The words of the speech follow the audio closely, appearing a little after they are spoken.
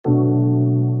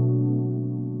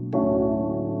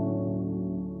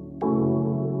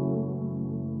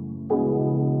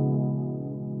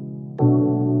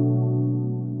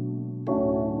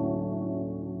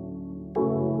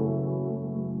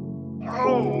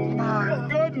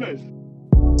Goodness.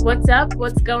 What's up?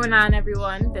 What's going on,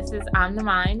 everyone? This is On the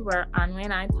Mind, where Anwe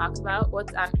and I talk about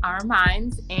what's on our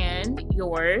minds and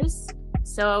yours.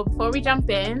 So before we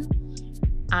jump in,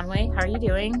 Anwe, how are you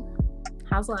doing?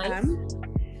 How's life?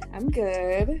 I'm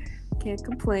good. Can't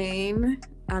complain.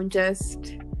 I'm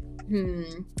just,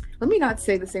 let me not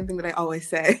say the same thing that I always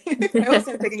say. I always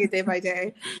start taking it day by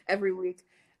day, every week.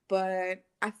 But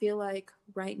I feel like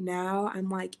right now I'm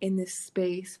like in this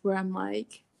space where I'm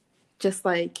like, just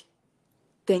like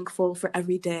thankful for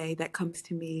every day that comes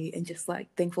to me and just like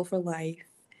thankful for life.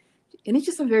 And it's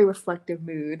just a very reflective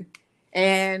mood.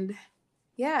 And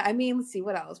yeah, I mean, let's see,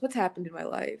 what else? What's happened in my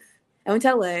life? I went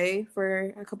to LA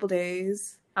for a couple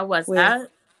days. How was that?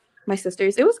 My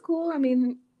sisters. It was cool. I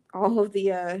mean, all of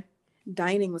the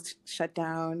dining was shut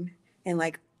down and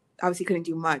like obviously couldn't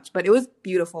do much, but it was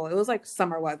beautiful. It was like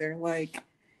summer weather. Like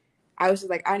I was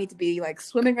just like, I need to be like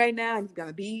swimming right now. I need to be on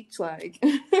the beach. Like,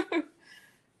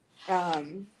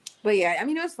 but yeah, I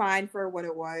mean, it was fine for what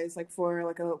it was. Like for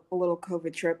like a little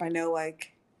COVID trip. I know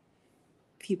like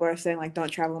people are saying like don't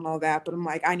travel and all that, but I'm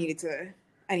like, I needed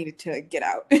to get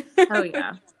out. Oh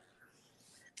yeah.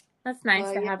 That's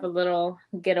nice to have a little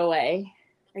getaway.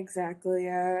 Exactly,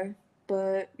 yeah.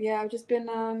 But yeah, I've just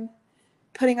been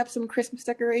putting up some Christmas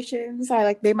decorations. I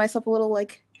like made myself a little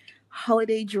like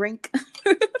holiday drink.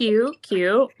 Cute.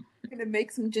 I'm gonna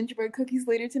make some gingerbread cookies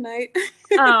later tonight.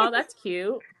 Oh, that's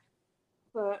cute.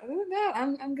 But other than that,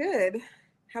 I'm good.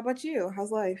 How about you?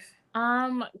 How's life?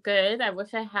 Good. I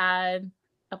wish I had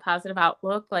a positive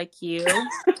outlook like you.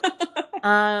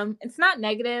 It's not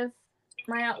negative,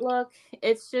 my outlook.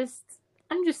 It's just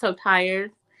I'm just so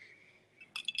tired.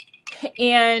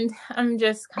 And I'm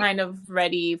just kind of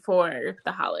ready for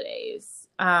the holidays.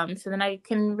 So then I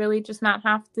can really just not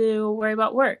have to worry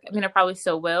about work. I mean, I probably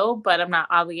still will, but I'm not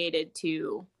obligated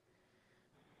to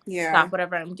stop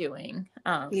whatever I'm doing.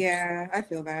 Yeah, I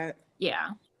feel that.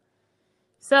 Yeah.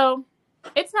 So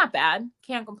it's not bad.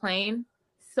 Can't complain.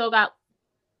 Still got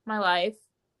my life.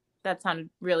 That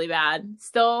sounded really bad.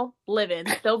 Still living,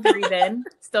 still breathing,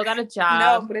 still got a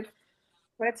job. No,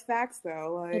 but it's facts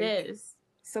though. Like, it is.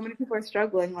 So many people are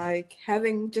struggling. Like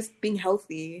being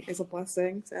healthy is a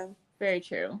blessing. So very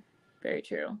true. Very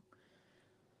true.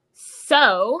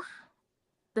 So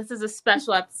this is a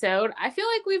special episode. I feel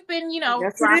like we've been,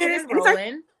 rocking and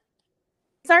rolling.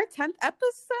 It's our 10th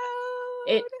episode.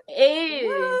 It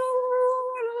is.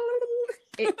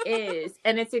 It is.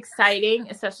 And it's exciting,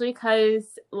 especially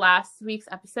because last week's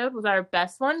episode was our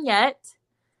best one yet.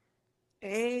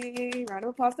 Hey, round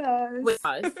of applause to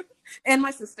us. And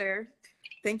my sister.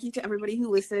 Thank you to everybody who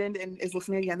listened and is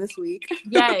listening again this week.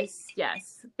 Yes.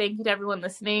 Thank you to everyone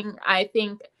listening. I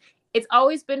think it's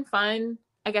always been fun,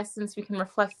 I guess, since we can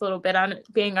reflect a little bit on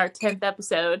it being our 10th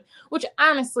episode, which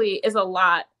honestly is a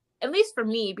lot, at least for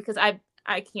me, because I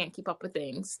can't keep up with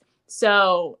things.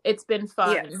 So it's been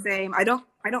fun. Yeah, same. I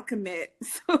don't commit.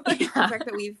 So the fact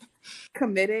that we've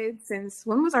committed since,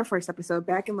 when was our first episode?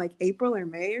 Back in like April or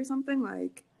May or something?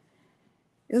 Like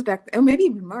it was back, maybe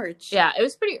even March. Yeah, it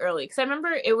was pretty early because I remember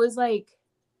it was like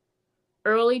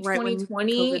early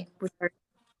 2020.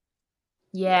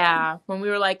 Yeah, when we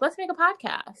were like, let's make a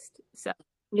podcast. So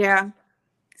yeah,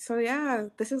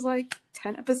 this is like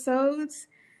 10 episodes.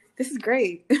 This is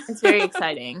great. It's very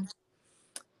exciting.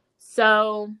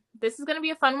 So this is going to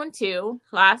be a fun one too.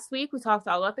 Last week we talked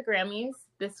all about the Grammys.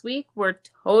 This week we're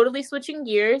totally switching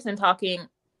gears and talking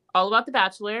all about The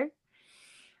Bachelor.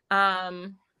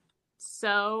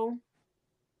 So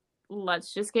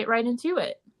let's just get right into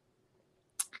it.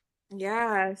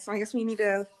 Yeah, so I guess we need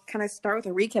to kind of start with a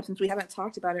recap since we haven't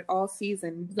talked about it all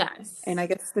season. Yes. And I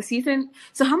guess the season.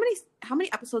 So how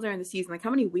many episodes are in the season? Like how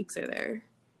many weeks are there?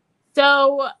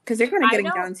 So because they're kind of getting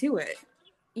down to it.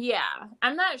 Yeah,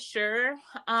 I'm not sure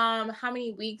how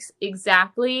many weeks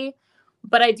exactly,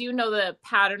 but I do know the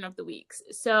pattern of the weeks.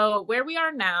 So where we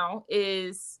are now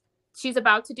is she's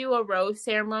about to do a rose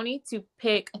ceremony to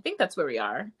pick, I think that's where we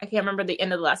are. I can't remember the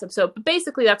end of the last episode, but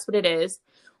basically that's what it is,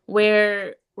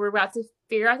 where we're about to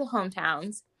figure out the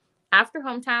hometowns. After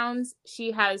hometowns,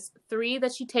 she has 3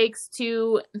 that she takes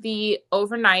to the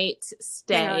overnight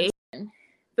stay. Yeah.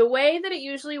 The way that it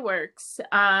usually works,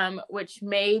 which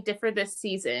may differ this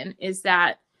season, is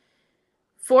that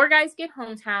 4 guys get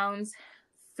hometowns,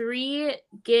 3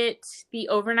 get the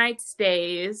overnight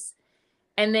stays,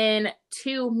 and then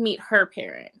 2 meet her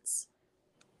parents.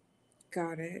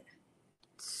 Got it.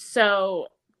 So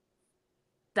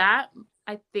that,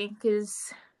 I think,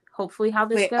 is hopefully how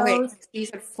this goes. Wait, you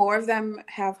said 4 of them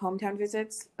have hometown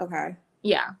visits? Okay.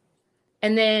 Yeah.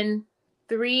 And then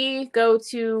 3 go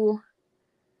to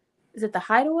Is it The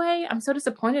Hideaway? I'm so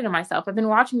disappointed in myself. I've been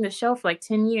watching this show for like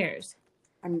 10 years.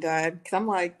 I'm dead because I'm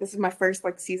like, this is my first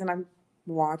like season I've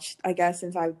watched, I guess,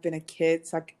 since I've been a kid.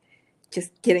 So like,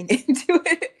 just getting into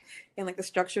it and like the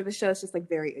structure of the show is just like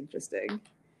very interesting.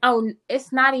 Oh,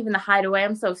 it's not even The Hideaway.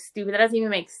 I'm so stupid. That doesn't even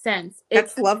make sense.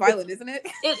 That's Love Island, isn't it?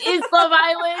 It is Love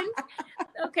Island.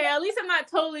 Okay, at least I'm not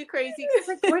totally crazy. It's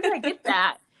like, where did I get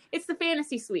that? It's the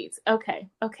Fantasy Suites. Okay,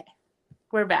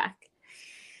 we're back.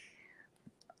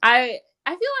 I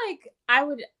feel like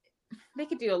they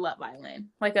could do a Love Island,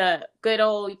 like a good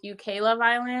old UK Love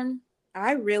Island.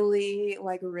 I really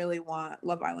want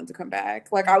Love Island to come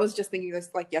back. Like I was just thinking this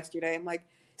like yesterday. I'm like,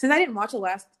 since I didn't watch the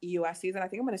last US season, I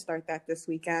think I'm gonna start that this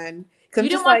weekend. You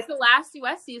didn't watch the last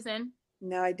US season?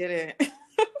 No, I didn't.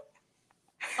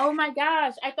 Oh my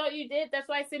gosh, I thought you did. That's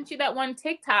why I sent you that one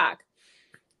TikTok.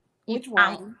 Which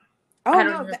one? Oh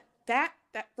no, that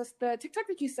was the TikTok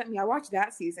that you sent me. I watched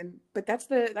that season, but that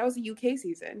was the UK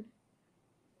season.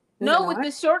 No, with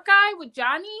the short guy with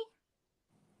Johnny.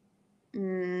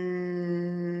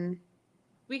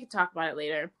 We could talk about it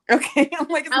later. Okay, I'm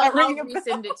like, I'll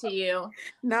resend it to you.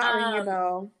 Not ringing a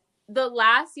bell. The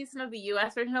last season of the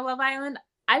US version of Love Island,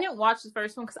 I didn't watch the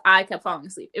first one because I kept falling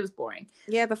asleep. It was boring.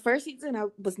 Yeah, the first season I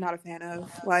was not a fan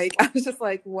of. Like, I was just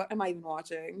like, what am I even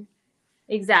watching?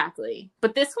 Exactly.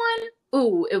 But this one,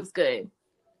 ooh, it was good.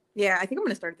 Yeah, I think I'm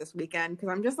going to start this weekend because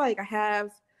I'm just like, I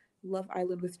have Love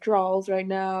Island withdrawals right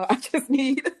now. I just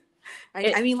need...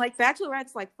 I mean, like,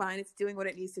 Bachelorette's, like, fine. It's doing what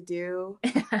it needs to do.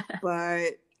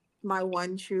 But my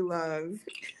one true love,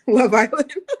 Love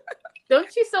Island.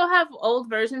 Don't you still have old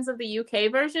versions of the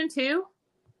UK version, too?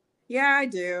 Yeah, I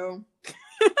do.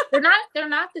 They're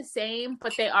not the same,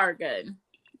 but they are good.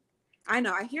 I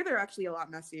know. I hear they're actually a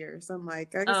lot messier. So I'm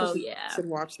like, I guess I should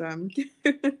watch them.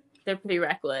 They're pretty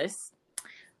reckless.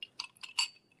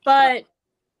 But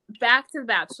back to The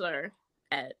Bachelor,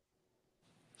 Ed.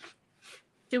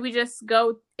 Should we just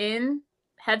go in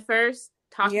head first,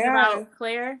 talking about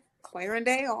Claire? Claire and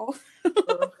Dale.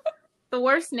 The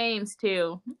worst names,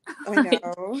 too. I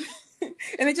know.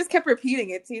 And they just kept repeating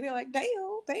it. See, they're like,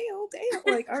 Dale, Dale, Dale.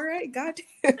 Like, all right,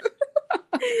 goddamn.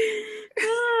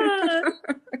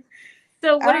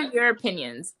 So what are your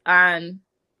opinions on...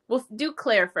 We'll do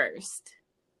Claire first.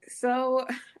 So,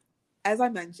 as I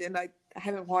mentioned, I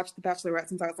haven't watched The Bachelorette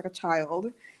since I was like a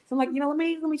child. So I'm like, let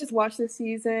me just watch this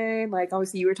season. Like,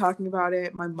 obviously you were talking about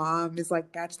it. My mom is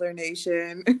like Bachelor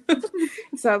Nation.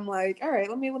 So I'm like, all right,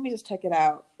 let me just check it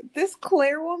out. This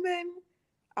Claire woman,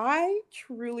 I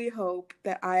truly hope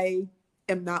that I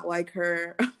am not like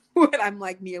her when I'm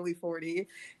like nearly 40.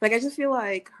 Like, I just feel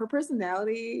like her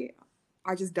personality,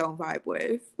 I just don't vibe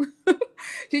with.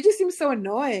 She just seems so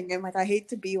annoying, and like I hate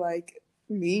to be like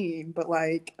mean, but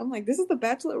like I'm like, this is the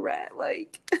Bachelorette.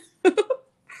 Like,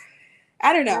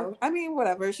 I don't know. I mean,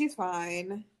 whatever. She's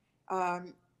fine. I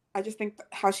just think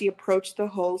how she approached the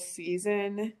whole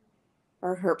season,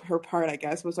 or her part, I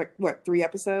guess, was like what 3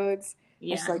 episodes.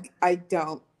 Yeah. It's like I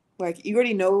don't like. You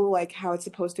already know like how it's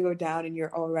supposed to go down, and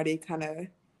you're already kind of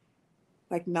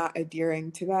like not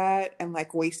adhering to that and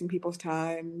like wasting people's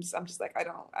times. I'm just like, I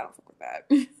don't fuck with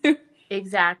that.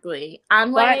 Exactly.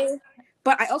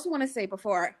 But I also want to say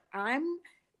before, I'm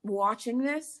watching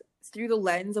this through the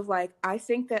lens of like, I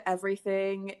think that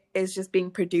everything is just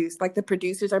being produced. Like the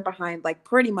producers are behind like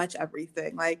pretty much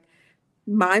everything. Like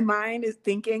my mind is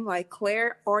thinking like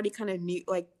Claire already kind of knew,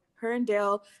 like her and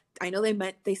Dale, I know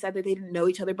they said that they didn't know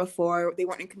each other before. They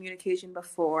weren't in communication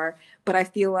before, but I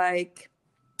feel like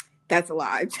that's a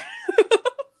lie.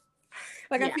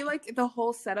 Like, yeah. I feel like the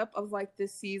whole setup of like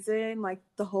this season, like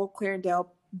the whole Claire and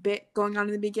Dale bit going on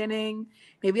in the beginning,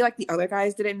 maybe like the other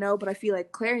guys didn't know, but I feel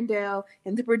like Claire and Dale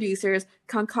and the producers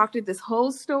concocted this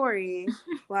whole story.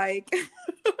 Like,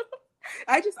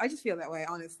 I just feel that way,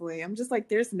 honestly. I'm just like,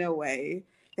 there's no way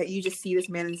that you just see this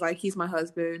man and is like, he's my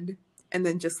husband, and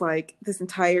then just like this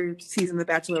entire season of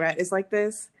The Bachelorette is like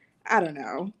this. I don't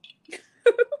know.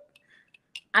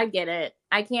 I get it.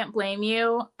 I can't blame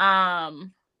you.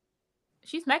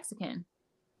 She's Mexican.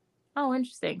 Oh,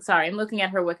 interesting. Sorry, I'm looking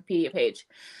at her Wikipedia page.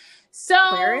 So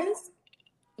Claire is?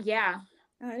 Yeah.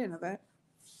 Oh, I didn't know that.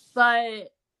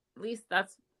 But at least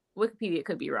that's Wikipedia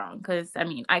could be wrong, because I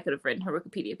mean I could have written her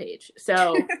Wikipedia page.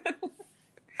 So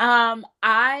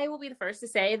I will be the first to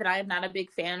say that I am not a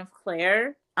big fan of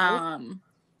Claire.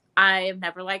 I've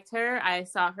never liked her. I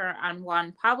saw her on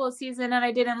Juan Pablo season and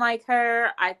I didn't like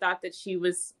her. I thought that she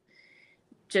was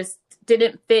just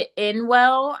didn't fit in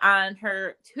well on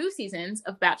her 2 seasons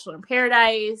of Bachelor in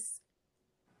Paradise,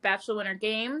 Bachelor Winter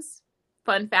Games.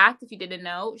 Fun fact, if you didn't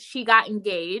know, she got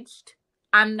engaged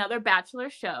on another Bachelor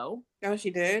show. Oh,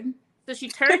 she did? So she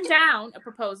turned down a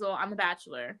proposal on The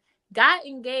Bachelor, got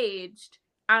engaged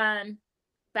on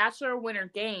Bachelor Winter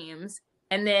Games,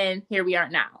 and then here we are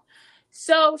now.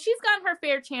 So she's gotten her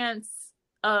fair chance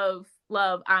of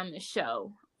love on the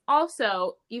show.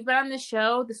 Also, you've been on the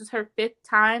show. This is her 5th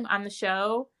time on the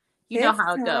show. You know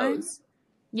how it goes.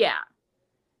 Yeah.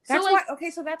 That's why. Okay,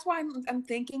 so that's why I'm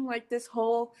thinking like this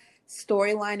whole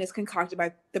storyline is concocted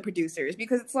by the producers,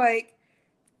 because it's like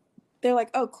they're like,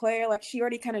 oh, Claire, like she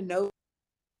already kind of knows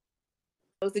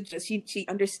that she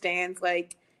understands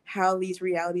like how these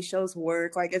reality shows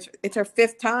work. Like it's her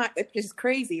 5th time. It's just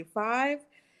crazy. 5.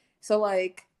 So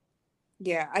like,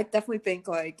 yeah, I definitely think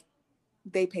like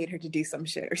they paid her to do some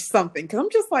shit or something. Cause I'm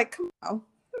just like, come on.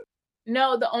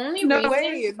 No, the only no reason...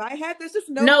 way in my head. There's just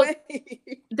no way.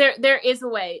 There is a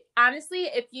way. Honestly,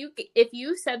 if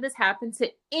you said this happened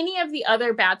to any of the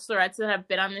other bachelorettes that have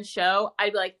been on the show,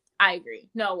 I'd be like, I agree.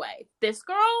 No way. This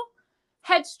girl,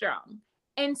 headstrong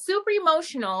and super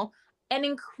emotional and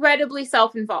incredibly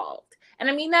self-involved. And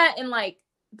I mean that in like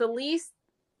the least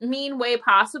mean way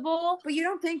possible. But you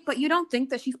don't think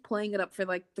that she's playing it up for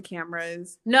like the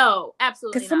cameras? No,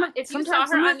 absolutely not. If you saw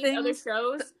her on the other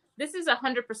shows, this is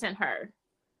 100% her.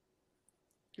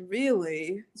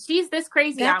 Really? She's this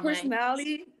crazy. That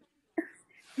personality?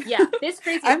 Yeah, this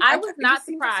crazy. I was not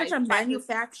surprised. Such a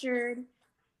manufactured.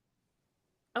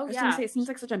 Oh yeah. It seems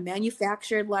like such a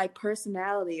manufactured like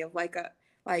personality of like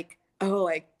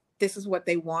this is what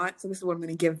they want, so this is what I'm going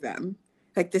to give them.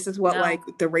 Like this is what like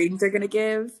the ratings are going to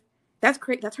give. That's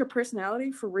great. That's her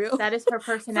personality for real. That is her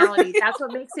personality. That's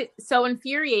what makes it so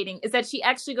infuriating, is that she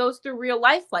actually goes through real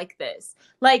life like this.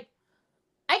 Like,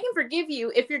 I can forgive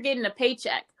you if you're getting a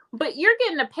paycheck, but you're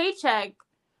getting a paycheck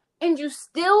and you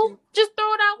still just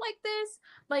throw it out like this.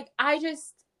 Like,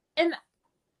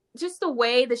 just the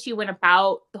way that she went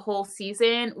about the whole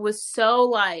season was so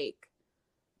like,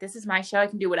 this is my show. I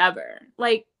can do whatever.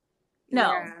 Like,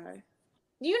 no. Yeah.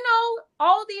 You know,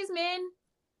 all these men,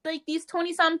 like these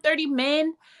 20-some, 30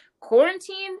 men,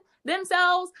 quarantine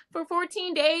themselves for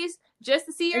 14 days just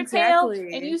to see your tail,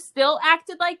 and you still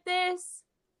acted like this?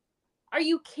 Are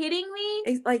you kidding me?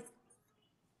 It's like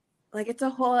it's a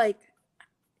whole like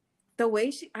the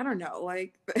way she, I don't know,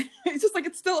 like it's just like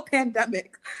it's still a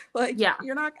pandemic. Like, yeah,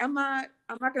 I'm not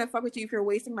gonna fuck with you if you're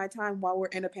wasting my time while we're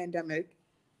in a pandemic.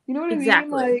 You know what I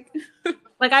mean?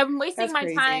 Like I'm wasting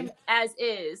my time as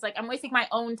is. Like I'm wasting my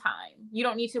own time. You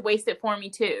don't need to waste it for me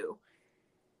too.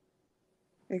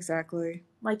 Exactly.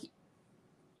 Like,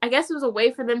 I guess it was a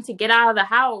way for them to get out of the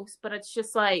house, but it's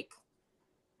just like,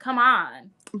 come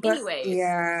on. But, anyways.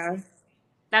 Yeah.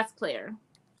 That's Claire.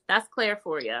 That's Claire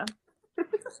for you.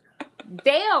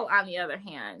 Dale, on the other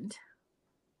hand.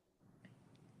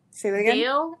 Say that again?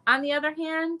 Dale, on the other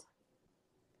hand,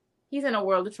 he's in a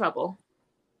world of trouble.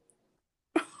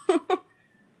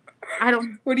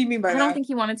 What do you mean by that? I don't think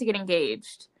he wanted to get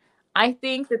engaged. I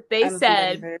think that they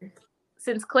said,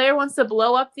 since Claire wants to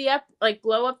blow up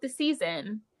the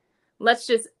season, let's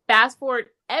just fast forward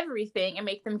everything and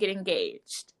make them get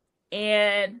engaged.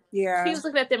 And she was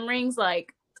looking at them rings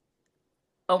like,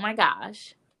 oh my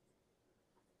gosh.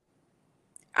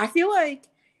 I feel like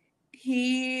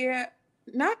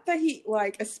not that he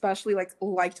like especially like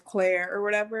liked Claire or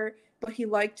whatever, but he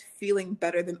liked feeling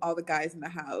better than all the guys in the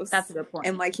house. That's a good point.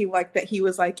 And like he liked that he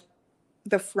was like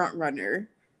the front runner.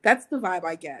 That's the vibe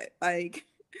I get. Like,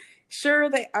 sure,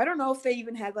 I don't know if they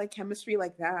even had like chemistry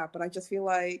like that, but I just feel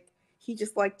like he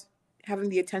just liked having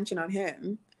the attention on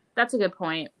him. That's a good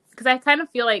point. Because I kind of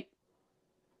feel like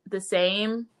the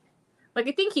same. Like,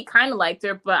 I think he kind of liked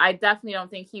her, but I definitely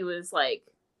don't think he was like.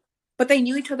 But they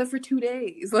knew each other for 2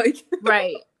 days. Like,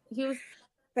 right. He was.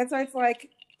 That's why it's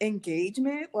like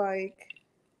engagement. Like,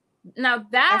 now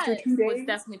that was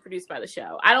definitely produced by the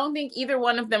show. I don't think either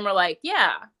one of them were like,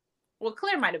 yeah. Well,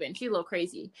 Claire might have been. She's a little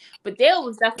crazy. But Dale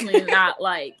was definitely not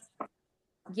like,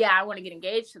 yeah, I want to get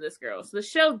engaged to this girl. So the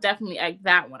show definitely egged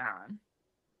that one on.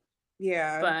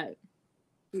 Yeah.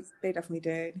 But they definitely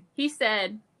did. He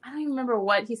said, I don't even remember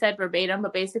what he said verbatim,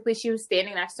 but basically she was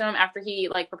standing next to him after he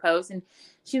like proposed, and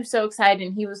she was so excited,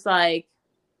 and he was like,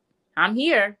 I'm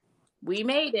here. We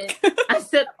made it. I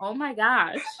said, oh my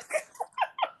gosh.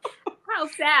 How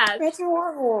sad. That's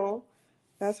horrible.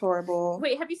 That's horrible.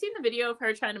 Wait, have you seen the video of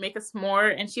her trying to make a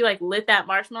s'more and she like lit that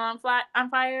marshmallow on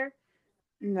fire?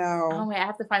 No. Oh wait, I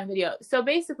have to find the video. So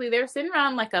basically they were sitting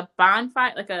around like a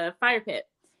bonfire, like a fire pit,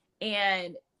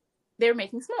 and they were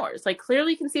making s'mores. Like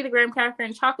clearly you can see the graham cracker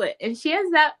and chocolate, and she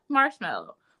has that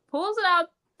marshmallow, pulls it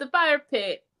out the fire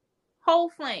pit, whole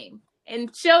flame,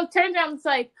 and Joe turns around and is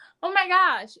like, oh my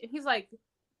gosh. And he's like,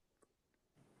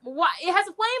 what? It has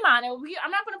a flame on it.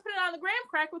 I'm not going to put it on the graham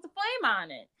cracker with a flame on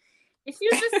it. And she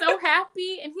was just so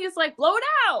happy. And he was like, blow it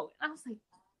out. I was like,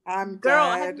 I'm girl,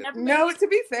 I have dead. never made No, it. to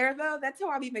be fair though, that's how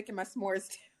I be making my s'mores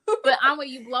too. But I'm when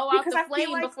you blow out Because the I feel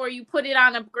flame like, before you put it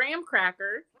on a graham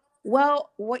cracker.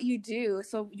 well, what you do,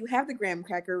 so you have the graham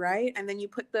cracker, right? And then you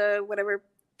put the whatever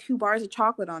 2 bars of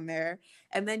chocolate on there,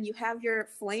 and then you have your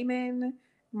flaming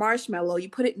marshmallow. You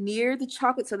put it near the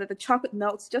chocolate so that the chocolate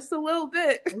melts just a little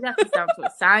bit. We got this down to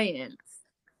a science.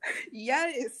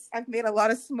 Yes, I've made a lot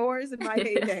of s'mores in my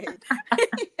heyday.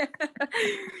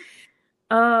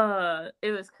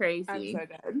 It was crazy. I'm so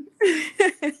dead.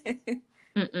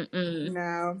 Mm-mm-mm.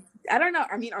 No, I don't know.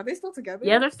 I mean, are they still together?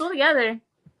 Yeah, they're still together.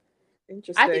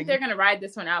 Interesting. I think they're gonna ride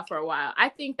this one out for a while. I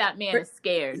think that man is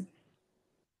scared.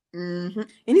 Mm-hmm.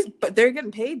 And but they're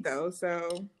getting paid though,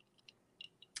 so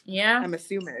yeah, I'm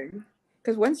assuming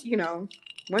because once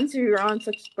you're on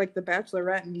such like The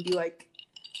Bachelorette and you do like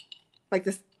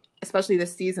this, especially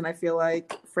this season, I feel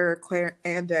like for Claire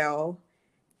and Dale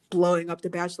blowing up The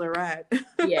Bachelorette.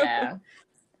 Yeah.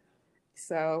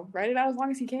 So write it out as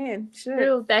long as you can. Shit.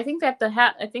 True. I think they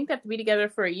have to be together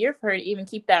for a year for her to even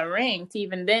keep that ring, to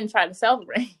even then try to sell the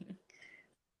ring.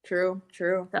 True.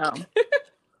 So,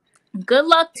 good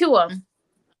luck to them.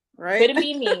 Right? Couldn't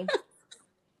be me.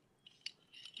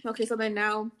 Okay, so then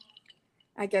now,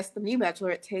 I guess the new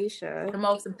Bachelorette, Tayshia. The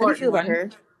most important How do you feel one. about her?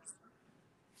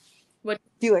 What?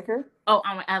 Do you like her? Oh,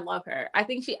 I love her. I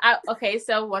think okay,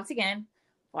 so once again,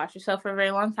 watch yourself for a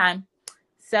very long time.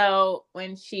 So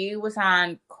when she was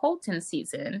on Colton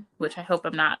season, which I hope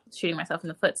I'm not shooting myself in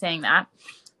the foot saying that,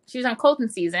 she was on Colton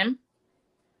season,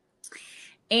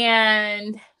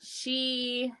 and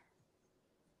she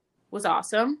was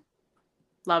awesome.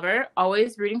 Love her.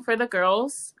 Always rooting for the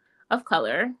girls of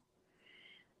color.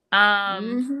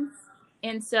 Mm-hmm.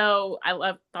 And so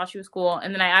I thought she was cool.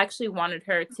 And then I actually wanted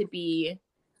her to be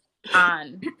the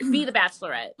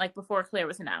Bachelorette, like before Claire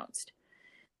was announced.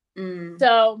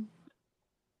 So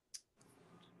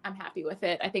I'm happy with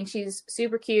it. I think she's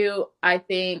super cute. I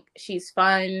think she's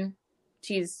fun.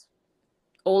 She's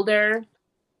older.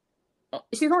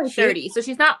 She's only 30, so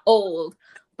she's not old.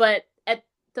 But at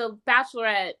the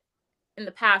Bachelorette in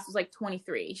the past was like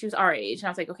 23. She was our age, and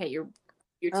I was like, okay, you're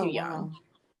too young. Wow.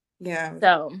 Yeah.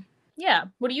 So yeah,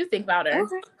 what do you think about her?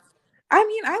 Okay. I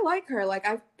mean, I like her. Like,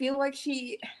 I feel like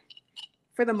she,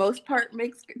 for the most part,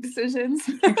 makes good decisions.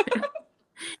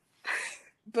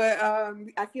 But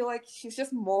I feel like she's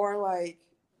just more like,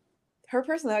 her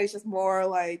personality is just more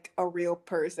like a real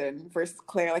person versus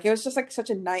Claire. Like, it was just like such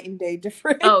a night and day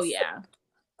difference. Oh yeah.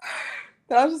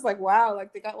 But I was just like, wow,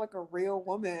 like they got like a real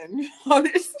woman on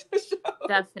this show.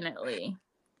 Definitely.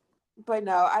 But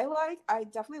no, I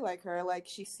definitely like her. Like,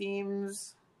 she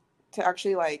seems to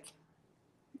actually like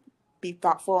be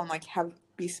thoughtful and like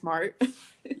be smart.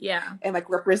 Yeah. And like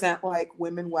represent like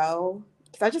women well.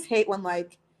 Because I just hate when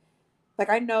like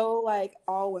I know like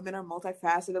all women are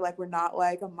multifaceted, like we're not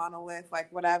like a monolith,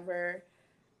 like whatever.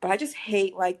 But I just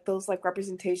hate like those like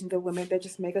representations of women that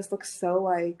just make us look so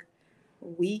like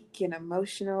weak and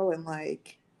emotional and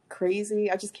like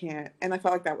crazy. I just can't. And I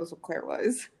felt like that was what Claire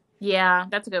was. Yeah,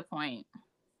 that's a good point.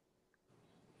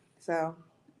 So,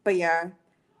 but yeah,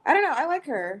 I don't know. I like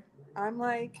her. I'm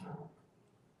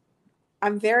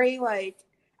very like,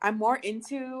 I'm more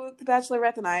into The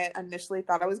Bachelorette than I initially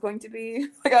thought I was going to be.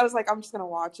 Like, I was like, I'm just going to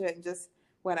watch it and just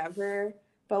whatever.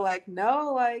 But like,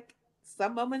 no, like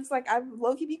some moments, like I'm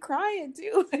low-key be crying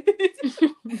too.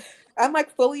 I'm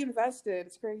like fully invested.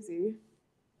 It's crazy.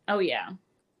 Oh yeah.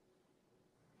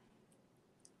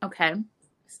 Okay.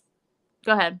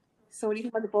 Go ahead. So what do you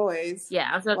think about the boys?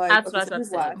 Yeah, that's what I was about to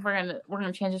say. We're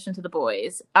gonna transition to the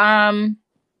boys.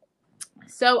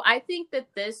 So I think that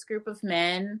this group of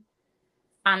men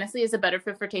honestly is a better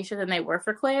fit for Tayshia than they were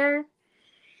for Claire.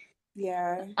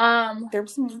 Yeah. They're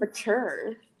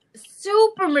mature.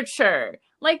 Super mature.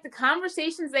 Like the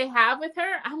conversations they have with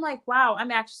her, I'm like, wow,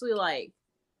 I'm actually like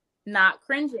not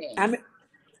cringing.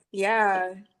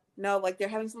 Yeah. No, like they're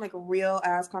having some like real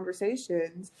ass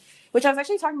conversations. Which I was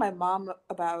actually talking to my mom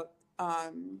about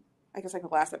I guess like the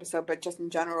last episode, but just in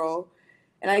general.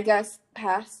 And I guess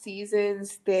past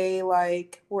seasons they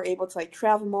like were able to like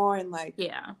travel more and like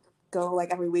go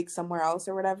like every week somewhere else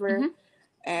or whatever. Mm-hmm.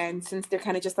 And since they're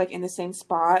kind of just like in the same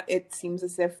spot, it seems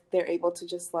as if they're able to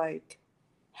just like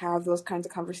have those kinds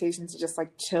of conversations to just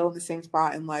like chill in the same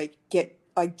spot and like get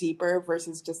like deeper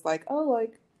versus just like, oh,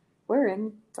 like we're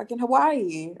in fucking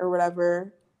Hawaii or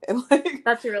whatever. And like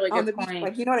that's a really good point. Beach.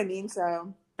 Like, you know what I mean?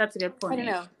 So that's a good point. I don't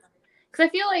know. Because I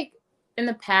feel like in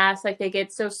the past, like they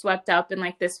get so swept up in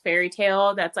like this fairy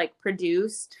tale that's like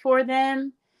produced for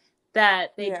them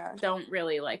that they don't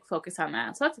really like focus on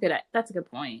that. So that's a good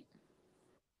point.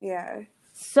 Yeah.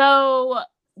 So,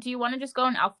 do you want to just go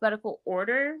in alphabetical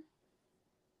order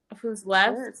of who's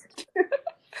left? Sure.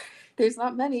 There's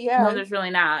not many, No, there's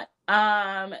really not.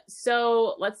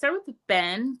 So let's start with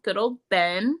Ben. Good old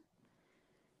Ben.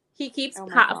 He keeps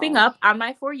popping up on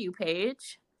my For You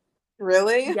page.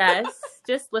 Really? Yes,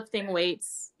 just lifting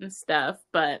weights and stuff,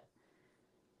 but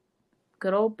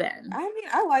good old Ben. I mean,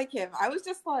 I like him. I was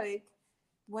just like,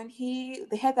 when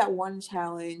they had that one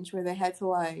challenge where they had to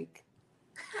like,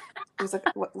 it was like,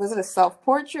 was it a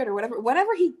self-portrait or whatever?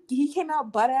 Whenever he came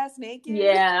out butt-ass naked.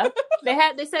 Yeah.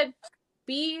 They said,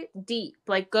 be deep,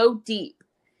 like go deep.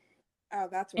 Oh,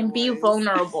 that's what and be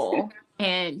vulnerable.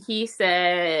 And he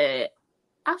said,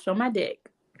 I'll show my dick.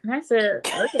 And I said,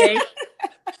 okay,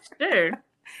 sure.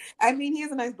 I mean, he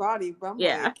has a nice body, but I'm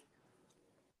like,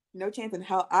 no chance in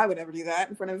hell I would ever do that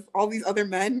in front of all these other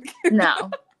men. No.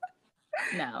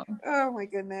 Oh my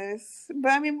goodness.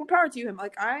 But I mean, more power to him.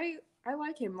 Like I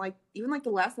like him. Like even like the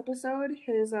last episode,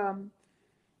 his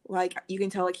like you can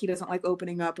tell like he doesn't like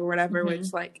opening up or whatever,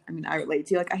 which like I mean I relate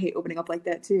to. Like I hate opening up like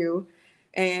that too.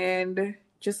 And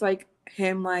just like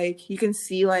him, like you can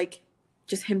see like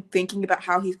just him thinking about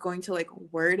how he's going to like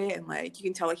word it, and like you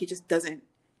can tell like he just doesn't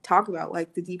talk about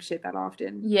like the deep shit that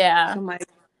often. Yeah. So I'm like,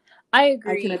 I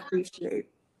agree. I can appreciate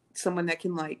someone that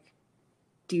can like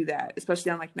do that,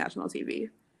 especially on like national TV.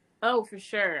 Oh, for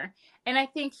sure. And I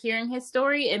think hearing his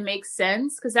story, it makes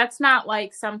sense because that's not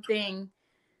like something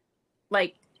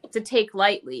like to take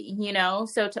lightly, you know?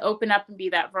 So to open up and be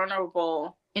that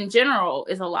vulnerable in general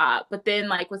is a lot, but then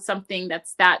like with something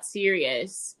that's that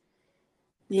serious,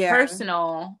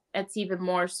 personal, it's even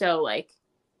more so like,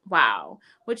 wow.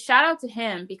 Which shout out to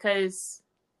him because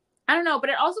I don't know, but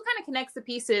it also kind of connects the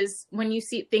pieces when you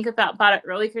think about it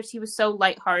early because he was so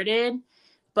lighthearted,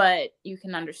 but you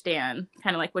can understand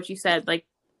kind of like what you said, like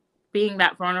being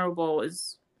that vulnerable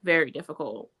is very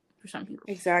difficult for some people.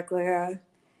 Exactly, yeah.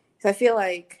 So I feel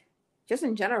like just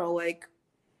in general, like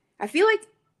I feel like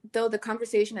though the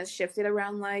conversation has shifted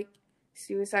around like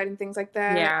suicide and things like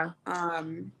that. Yeah.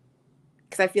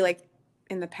 Because I feel like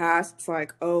in the past it's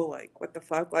like, oh, like what the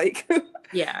fuck, like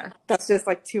yeah, that's just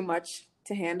like too much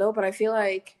to handle. But I feel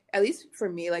like at least for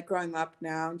me, like growing up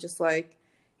now, just like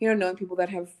knowing people that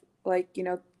have like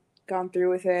gone through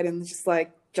with it, and just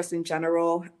like just in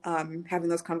general, having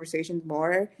those conversations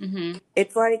more,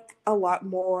 it's like a lot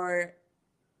more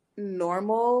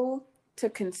normal to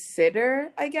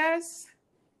consider, I guess,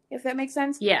 if that makes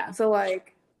sense. Yeah. So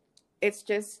like it's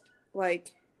just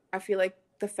like I feel like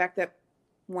the fact that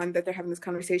that they're having this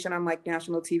conversation on like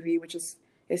national TV, which is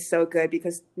so good,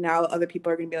 because now other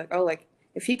people are gonna be like, oh, like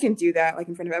if he can do that like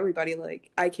in front of everybody,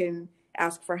 like I can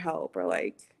ask for help, or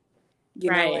like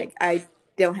know, like I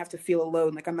don't have to feel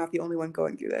alone, like I'm not the only one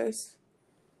going through this.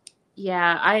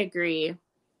 Yeah, I agree.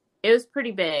 It was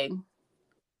pretty big.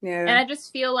 Yeah. And I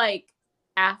just feel like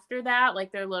after that,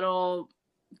 like their little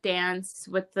dance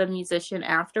with the musician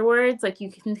afterwards, like you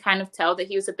can kind of tell that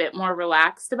he was a bit more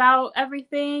relaxed about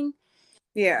everything.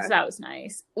 Yeah. So that was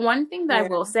nice. One thing that I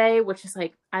will say, which is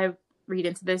like I read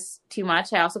into this too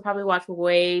much, I also probably watch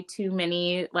way too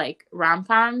many like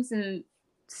rom-coms and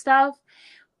stuff.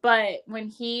 But when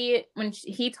he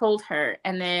told her,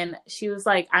 and then she was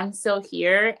like, I'm still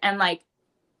here, and like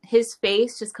his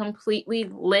face just completely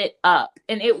lit up,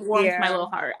 and it warmed my little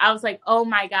heart. I was like, oh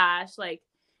my gosh, like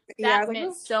that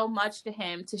meant so much to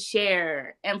him to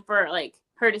share, and for like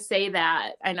her to say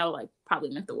that, I know like probably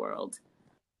meant the world.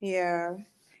 Yeah,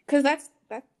 because that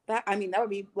I mean, that would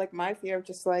be like my fear of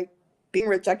just like being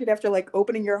rejected after like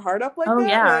opening your heart up like that.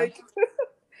 Yeah. Like,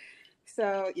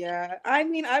 so yeah, I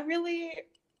mean, I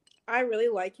really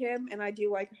like him, and I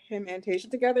do like him and Tayshia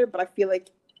together, but I feel like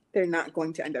they're not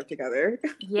going to end up together.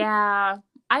 Yeah,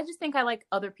 I just think I like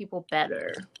other people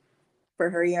better.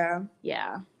 For her, yeah.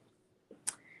 Yeah.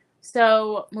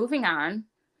 So moving on,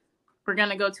 we're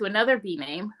gonna go to another B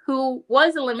name who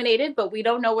was eliminated, but we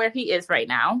don't know where he is right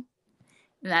now.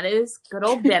 And that is good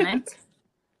old Bennett.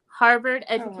 Harvard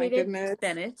educated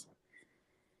Bennett.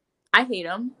 I hate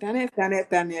him. Bennett.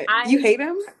 You hate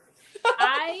him?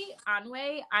 I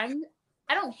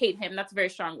don't hate him. That's a very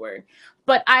strong word.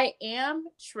 But I am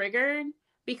triggered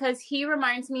because he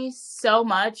reminds me so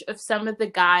much of some of the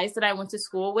guys that I went to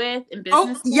school with in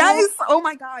business school. Yes. Oh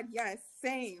my God. Yes.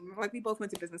 Same. Like we both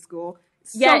went to business school.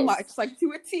 So much. Like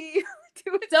to a T.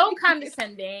 So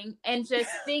condescending, and just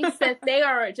thinks that they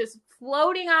are just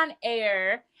floating on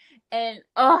air. And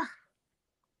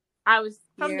I was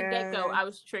from the get-go, I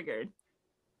was triggered.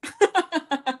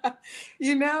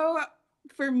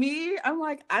 For me, I'm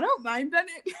like, I don't mind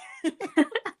Bennett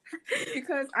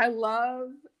because I love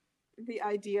the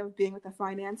idea of being with a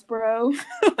finance bro.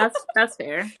 That's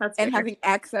fair. That's and fair. having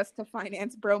access to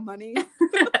finance bro money.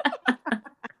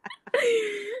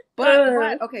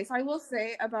 But okay, so I will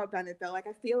say about Bennett though, like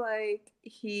I feel like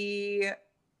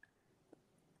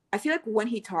when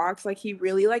he talks, like he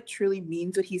really like truly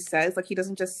means what he says. Like he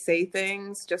doesn't just say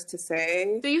things just to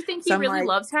say. Do you think he really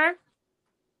loves her?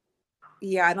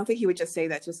 Yeah, I don't think he would just say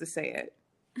that just to say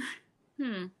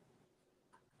it.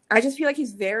 I just feel like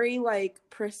he's very like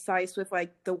precise with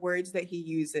like the words that he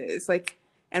uses. Like,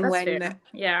 and That's when fair.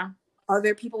 Yeah.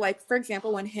 Other people, like for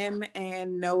example, when him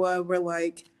and Noah were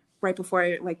like right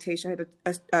before like Tayshia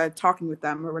had a talking with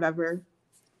them or whatever,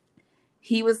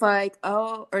 he was like,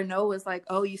 oh, or Noah was like,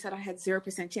 oh, you said I had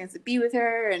 0% chance to be with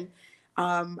her, and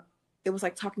it was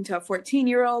like talking to a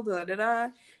 14-year-old, da da da,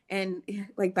 and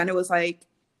like Bennett was like,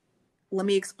 let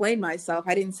me explain myself.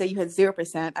 I didn't say you had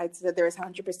 0%. I said there was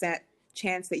 100%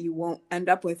 chance that you won't end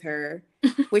up with her,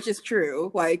 which is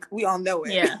true. Like we all know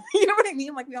it. Yeah. You know what I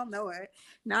mean? Like we all know it.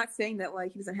 Not saying that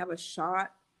like he doesn't have a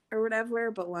shot or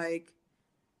whatever, but like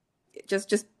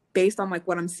just based on like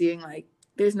what I'm seeing, like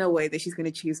there's no way that she's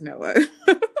gonna choose Noah.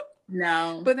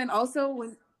 No. But then also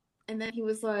then he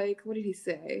was like, what did he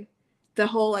say? The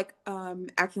whole like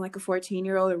acting like a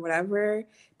 14-year-old or whatever,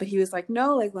 but he was like,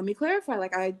 no, like let me clarify,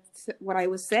 like what I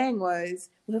was saying was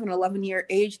we have an 11-year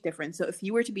age difference, so if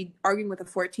you were to be arguing with a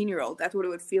 14-year-old, that's what it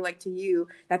would feel like to you,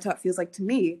 that's how it feels like to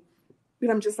me. And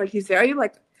I'm just like, he's very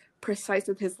like precise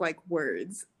with his like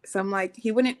words, so I'm like,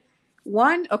 he wouldn't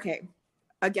okay,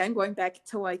 again going back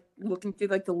to like looking through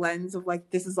like the lens of like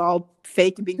this is all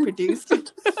fake and being produced.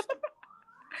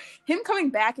 Him coming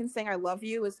back and saying I love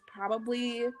you is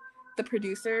probably the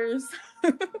producers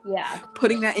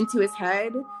putting that into his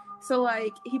head. So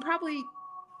like he probably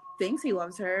thinks he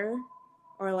loves her,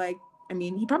 or like, I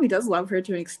mean, he probably does love her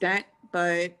to an extent,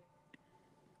 but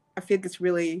I feel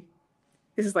like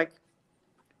this is like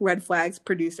red flags,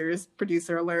 producer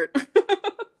alert.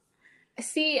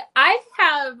 See, I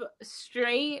have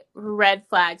straight red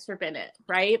flags for Bennett,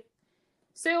 right?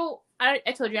 So I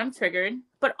told you I'm triggered,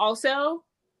 but also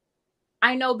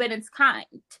I know Bennett's kind,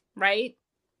 right?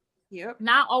 Yep.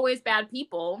 Not always bad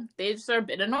people. They just are a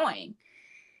bit annoying.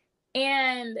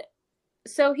 And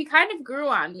so he kind of grew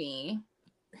on me.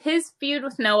 His feud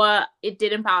with Noah, it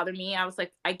didn't bother me. I was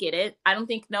like, I get it. I don't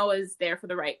think Noah's there for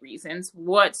the right reasons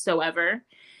whatsoever.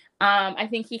 I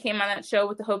think he came on that show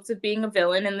with the hopes of being a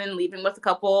villain and then leaving with a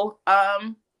couple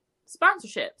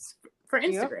sponsorships for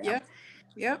Instagram.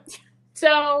 Yep.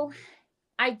 So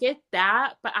I get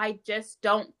that, but I just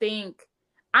don't think,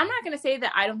 I'm not going to say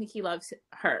that I don't think he loves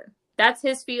her. That's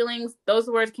his feelings. Those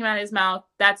words came out of his mouth.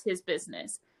 That's his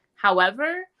business.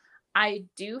 However, I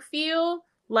do feel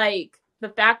like the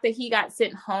fact that he got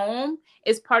sent home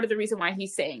is part of the reason why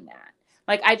he's saying that.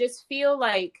 Like, I just feel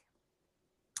like,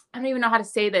 I don't even know how to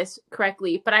say this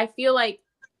correctly, but I feel like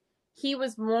he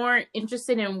was more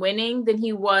interested in winning than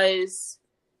he was.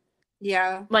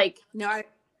 Yeah. Like, no,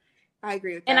 I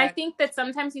agree with that. And I think that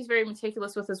sometimes he's very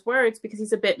meticulous with his words because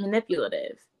he's a bit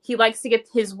manipulative. He likes to get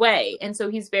his way. And so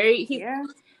he's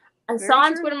I saw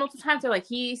on Twitter multiple times, they're like,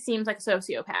 he seems like a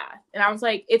sociopath. And I was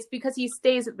like, it's because he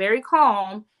stays very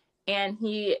calm and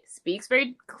he speaks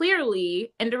very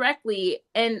clearly and directly.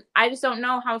 And I just don't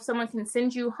know how someone can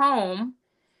send you home.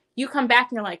 You come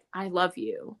back and you're like, I love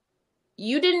you.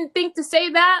 You didn't think to say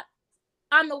that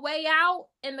on the way out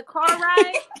in the car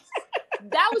ride?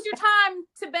 That was your time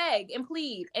to beg and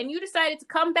plead. And you decided to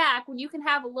come back when you can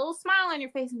have a little smile on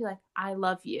your face and be like, I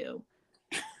love you.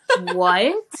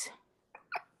 What?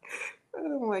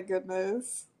 Oh my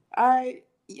goodness. I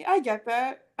get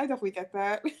that. I definitely get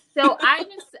that. So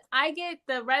I get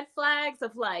the red flags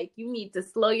of like, you need to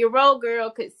slow your roll,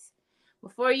 girl, because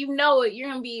before you know it, you're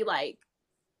going to be like,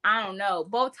 I don't know,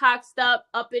 Botoxed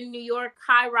up in New York,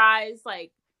 high rise,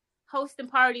 like hosting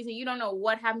parties, and you don't know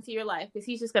what happened to your life because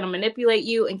he's just going to manipulate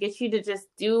you and get you to just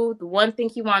do the one thing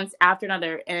he wants after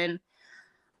another. And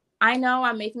I know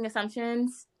I'm making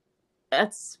assumptions.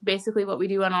 That's basically what we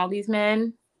do on all these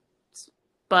men.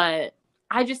 But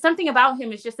something about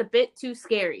him is just a bit too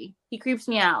scary. He creeps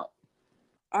me out.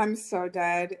 I'm so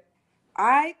dead.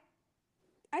 I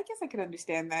guess I could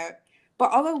understand that.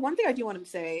 But although one thing I do want to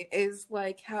say is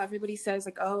like how everybody says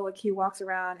like, oh, like he walks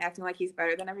around acting like he's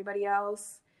better than everybody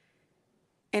else.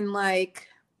 And like,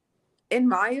 in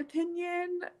my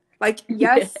opinion, like,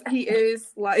 yes, he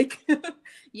is like,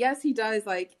 yes, he does.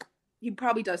 Like, he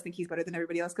probably does think he's better than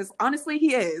everybody else. Because honestly,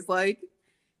 he is like,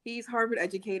 he's Harvard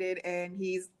educated and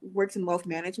he's works in wealth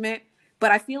management. But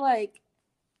I feel like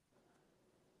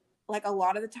a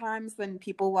lot of the times when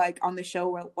people like on the show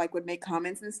were, like would make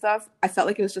comments and stuff, I felt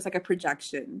like it was just like a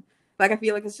projection. Like, I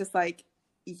feel like it's just like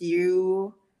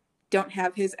you don't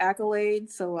have his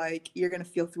accolades, so like you're gonna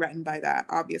feel threatened by that,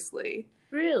 obviously.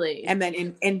 Really? And then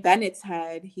in Bennett's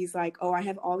head, he's like, oh, I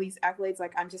have all these accolades,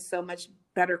 like I'm just so much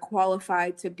better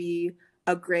qualified to be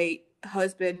a great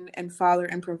husband and father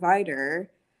and provider.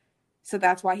 So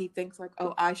that's why he thinks like,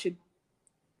 oh, I should,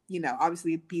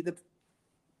 obviously be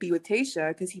with Tayshia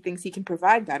because he thinks he can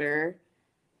provide better.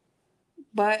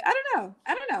 But I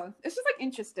don't know. It's just like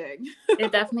interesting.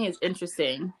 It definitely is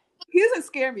interesting. He doesn't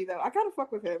scare me though. I kind of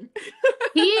fuck with him.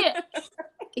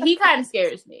 He kind of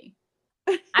scares me.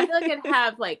 I feel like I'd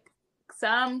have like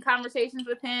some conversations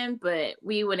with him, but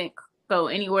we wouldn't go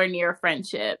anywhere near a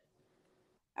friendship.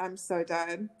 I'm so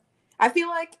done. I feel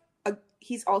like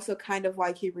he's also kind of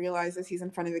like he realizes he's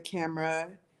in front of the camera.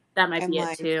 That might be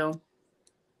it too.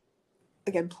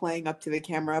 Again, playing up to the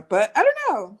camera, but I don't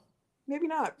know. Maybe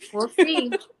not. We'll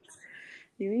see.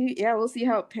 Yeah, we'll see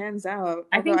how it pans out.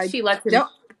 I think she lets him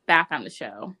back on the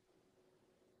show.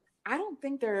 I don't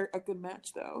think they're a good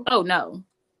match, though. Oh, no.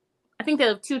 I think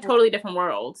they're two totally different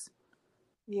worlds.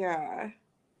 Yeah.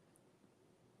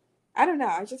 I don't know.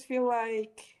 I just feel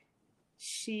like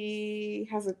she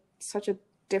has such a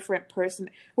different person.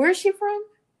 Where is she from?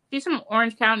 She's from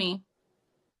Orange County.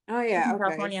 Oh, yeah. Okay.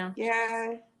 California.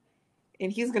 Yeah.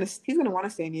 And he's gonna want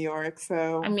to stay in New York,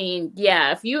 so I mean,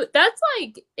 yeah, if you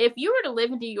were to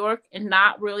live in New York and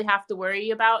not really have to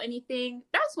worry about anything,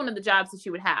 that's one of the jobs that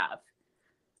you would have.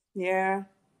 Yeah.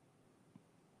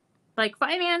 Like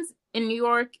finance in New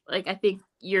York, like I think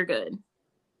you're good.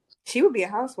 She would be a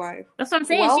housewife. That's what I'm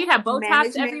saying. She'd have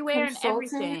Botox everywhere and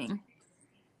everything.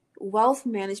 Wealth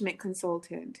management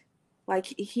consultant. Like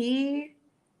he's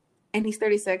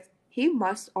 36. He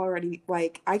must already,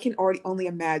 like, I can already only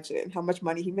imagine how much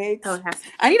money he makes. Oh,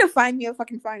 I need to find me a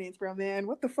fucking finance girl, man.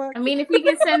 What the fuck? I mean, if you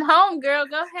can send home, girl,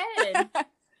 go ahead.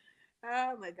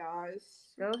 Oh my gosh.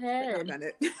 Go ahead. I've done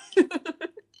it.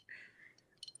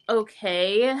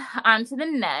 Okay, on to the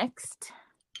next.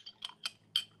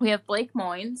 We have Blake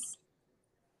Moynes.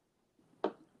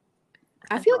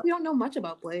 I feel like we don't know much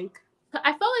about Blake.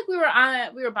 I felt like we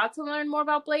were about to learn more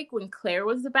about Blake when Claire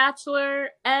was the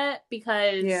Bachelorette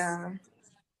because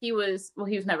he was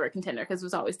never a contender because it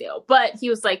was always Dale, but he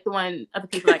was like the one of the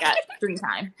people that got screen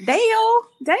time. Dale.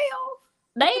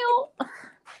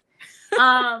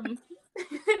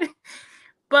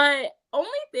 But only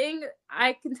thing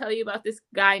I can tell you about this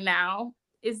guy now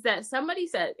is that somebody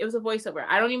said it was a voiceover.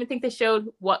 I don't even think they showed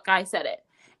what guy said it,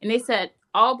 and they said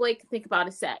all Blake can think about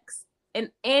is sex. And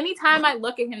anytime I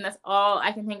look at him, that's all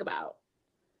I can think about.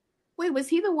 Wait, was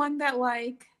he the one that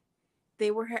like they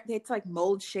had to like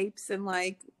mold shapes and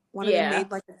like one of them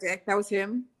made like a dick? That was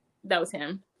him? That was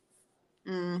him.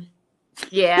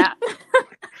 Yeah.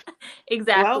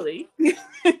 Exactly. Well,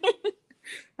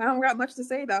 I don't got much to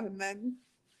say about him then.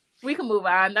 We can move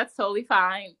on. That's totally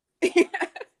fine.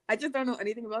 I just don't know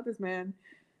anything about this man.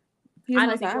 I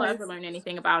don't think we'll ever learn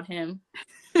anything about him.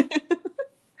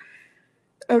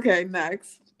 Okay,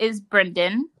 next is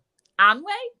Brendan Onway.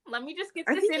 Let me just get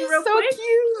this in real quick.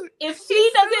 Cute. If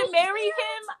she doesn't marry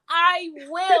him, I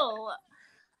will.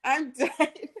 I'm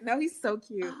dead. No, he's so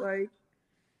cute. Like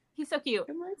he's so cute.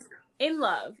 In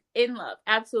love,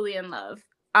 absolutely in love.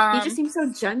 He just seems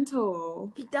so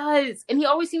gentle. He does, and he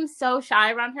always seems so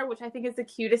shy around her, which I think is the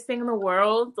cutest thing in the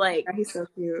world. Like he's so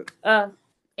cute.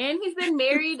 And he's been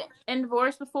married and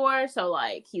divorced before, so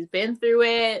like he's been through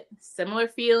it. Similar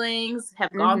feelings, have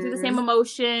gone through the same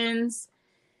emotions,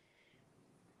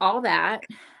 all that.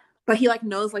 But he like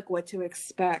knows like what to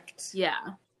expect. Yeah,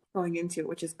 going into it,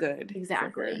 which is good.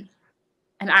 Exactly.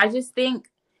 And I just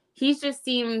think he just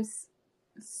seems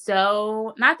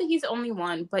so. Not that he's the only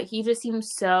one, but he just seems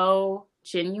so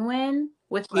genuine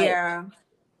with like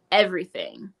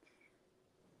everything.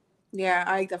 Yeah,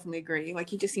 I definitely agree. Like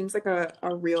he just seems like a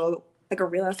real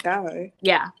ass guy.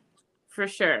 Yeah, for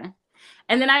sure.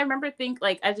 And then I remember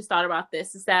I just thought about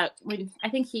this is that when I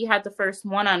think he had the first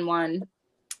one-on-one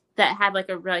that had like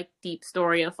a really deep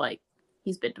story of like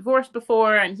he's been divorced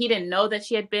before and he didn't know that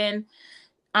she had been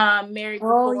married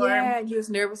before. Oh yeah, he was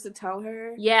nervous to tell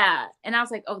her. Yeah, and I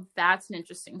was like, oh, that's an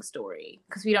interesting story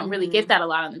because we don't really get that a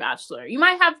lot on The Bachelor. You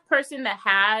might have a person that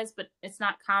has, but it's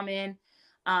not common.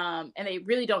 And they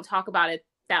really don't talk about it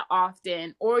that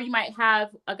often. Or you might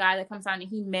have a guy that comes on and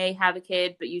he may have a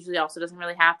kid, but usually also doesn't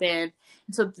really happen.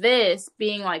 And so this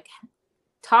being like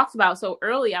talked about so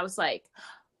early, I was like,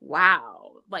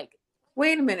 wow. Like,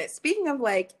 wait a minute. Speaking of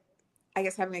like, I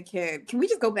guess having a kid, can we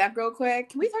just go back real quick?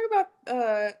 Can we talk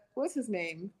about what's his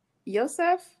name?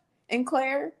 Yosef and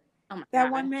Claire? Oh my that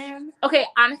God. One man. Okay,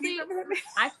 honestly,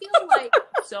 I feel like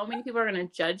so many people are gonna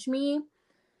judge me.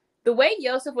 The way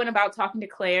Yosef went about talking to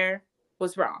Claire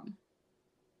was wrong.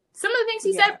 Some of the things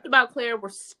he said about Claire were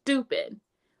stupid.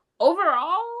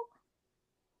 Overall,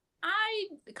 I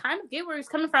kind of get where he's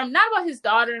coming from. Not about his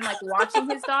daughter and like watching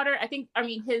his daughter.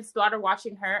 His daughter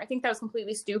watching her. I think that was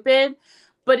completely stupid.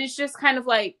 But it's just kind of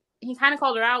like, he kind of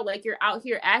called her out, like, you're out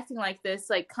here acting like this.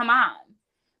 Like, come on.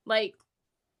 Like,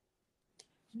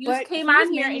 you came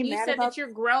on here and you said that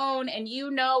you're grown and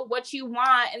you know what you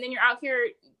want. And then you're out here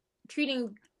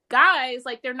treating guys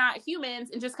like they're not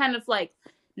humans and just kind of like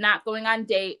not going on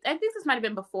dates. I think this might have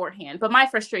been beforehand, but my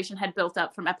frustration had built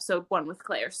up from episode 1 with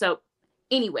Claire. So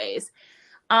anyways,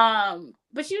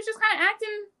 but she was just kind of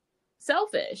acting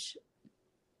selfish.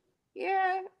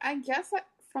 Yeah, I guess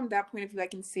from that point of view, I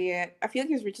can see it. I feel like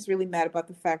he was just really mad about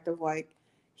the fact of like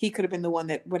he could have been the one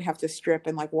that would have to strip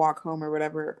and like walk home or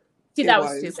whatever. See, that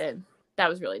was stupid. That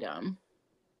was really dumb.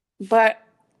 But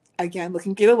again,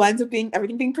 looking through the lens of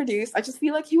everything being produced, I just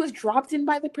feel like he was dropped in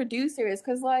by the producers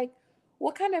because like,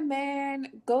 what kind of man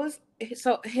goes?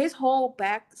 So his whole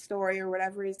backstory or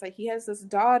whatever is like he has this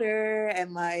daughter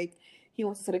and like he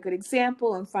wants to set a good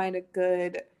example and find a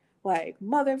good like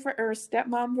mother for her,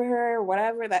 stepmom for her, or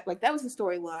whatever. That was the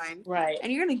storyline, right?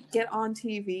 And you're gonna get on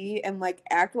TV and like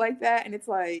act like that, and it's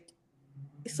like,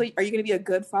 so are you gonna be a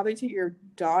good father to your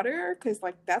daughter? Because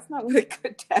like that's not what a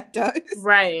good dad does,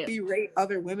 right? Berate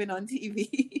other women on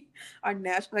TV on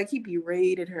national, like he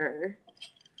berated her.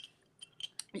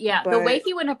 Yeah, but the way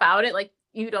he went about it, like,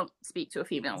 you don't speak to a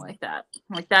female like that.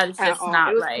 Like, that is just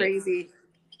not right. It was crazy.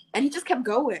 And he just kept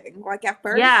going. Like, at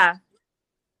first. Yeah.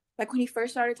 Like, when he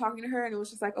first started talking to her, and it was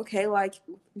just like, okay, like,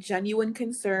 genuine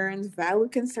concerns,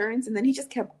 valid concerns. And then he just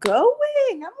kept going.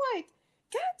 I'm like,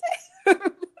 God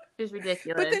damn. It's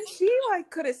ridiculous. But then she,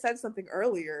 like, could have said something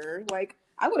earlier. Like,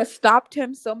 I would have stopped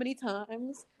him so many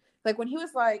times. Like, when he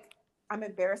was like, I'm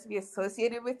embarrassed to be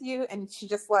associated with you, and she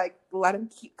just like let him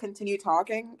continue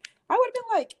talking, I would have been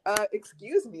like,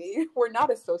 excuse me, we're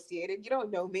not associated, you don't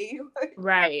know me.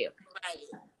 Right.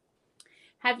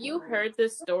 Have you heard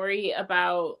this story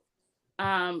about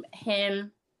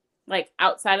him like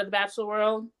outside of the Bachelor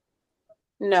world?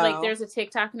 No. Like, there's a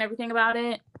TikTok and everything about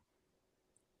it?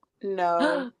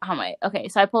 No. Oh my, okay,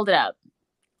 so I pulled it up.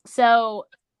 So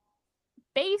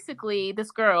basically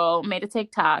this girl made a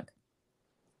TikTok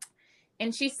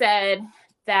and she said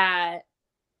that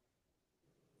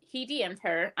he DM'd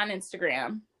her on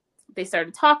Instagram. They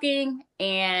started talking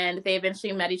and they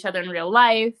eventually met each other in real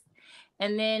life.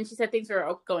 And then she said things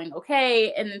were going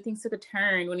okay. And then things took a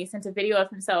turn when he sent a video of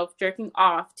himself jerking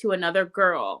off to another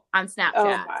girl on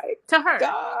Snapchat to her.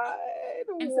 God.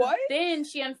 And what? So then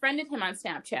she unfriended him on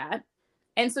Snapchat.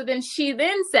 And so then she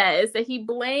then says that he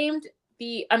blamed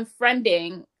the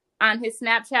unfriending on his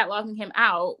Snapchat logging him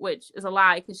out, which is a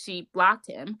lie because she blocked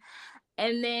him.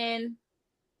 And then,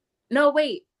 no,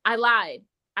 wait, I lied.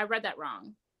 I read that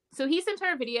wrong. So he sent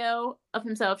her a video of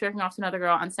himself jerking off to another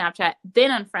girl on Snapchat,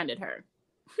 then unfriended her.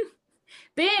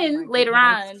 Then later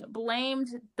on,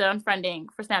 blamed the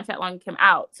unfriending for Snapchat logging him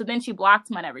out. So then she blocked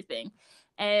him on everything.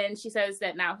 And she says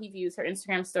that now he views her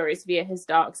Instagram stories via his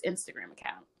dog's Instagram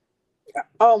account.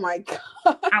 Oh my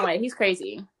God. I'm like, he's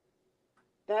crazy.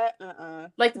 That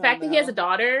like the fact that he has a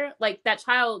daughter, like that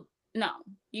child, no.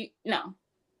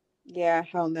 Yeah,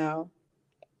 hell no.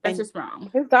 That's just wrong.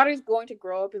 His daughter's going to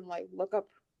grow up and like look up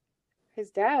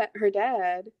her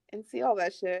dad and see all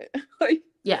that shit. Like,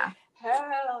 yeah.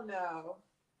 Hell no.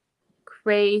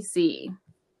 Crazy.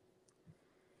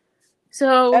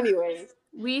 So anyways,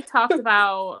 we talked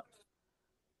about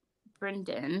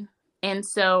Brendan. And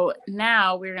so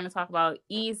now we're going to talk about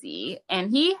Easy.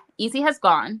 And Easy has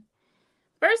gone.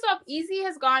 First off, Easy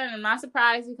has gone, and I'm not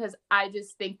surprised because I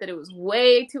just think that it was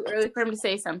way too early for him to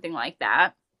say something like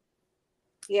that.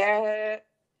 Yeah.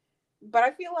 But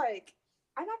I feel like,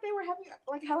 I thought they were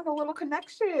having a little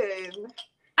connection.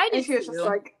 I did. And she was just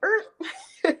like,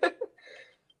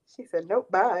 she said, nope,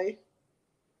 bye.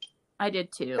 I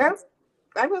did too.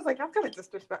 I was like, I'm kind of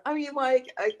disrespectful. I mean,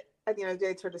 like, at the end of the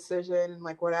day, it's her decision and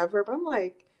like whatever. But I'm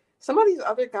like, some of these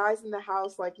other guys in the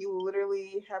house, like, you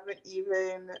literally haven't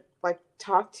even like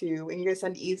talked to, and you're gonna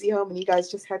send Easy home, and you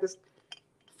guys just had this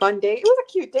fun date. It was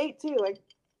a cute date too, like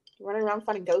running around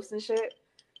finding ghosts and shit.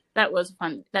 That was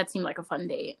fun. That seemed like a fun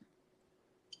date.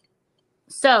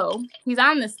 So he's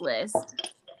on this list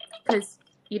because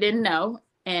you didn't know,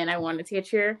 and I wanted to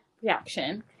get your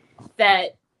reaction,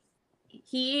 that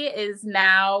he is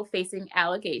now facing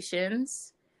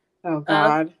allegations of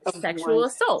sexual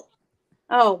assault.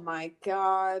 Oh my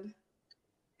God.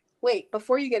 Wait,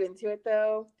 before you get into it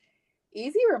though,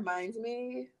 Easy reminds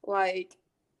me, like,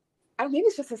 I don't know, maybe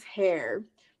it's just his hair,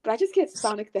 but I just get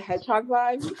Sonic the Hedgehog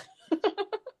vibes.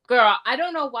 Girl, I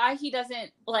don't know why he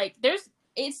doesn't, like,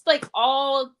 it's like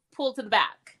all pulled to the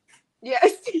back.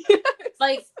 Yes.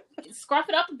 Like, scruff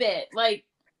it up a bit. Like,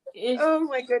 oh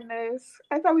my goodness.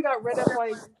 I thought we got rid of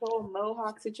like the whole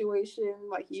mohawk situation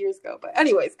like years ago. But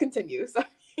anyways, continue.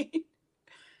 Sorry.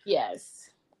 Yes.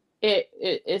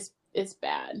 It's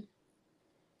bad.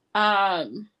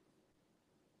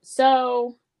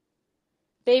 So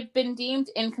they've been deemed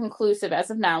inconclusive as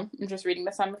of now. I'm just reading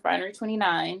this on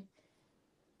Refinery29.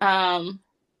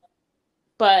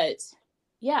 But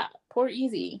yeah, poor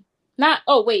Easy. Let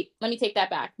me take that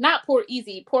back. Not poor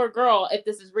Easy, poor girl if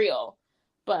this is real.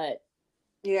 But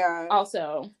yeah.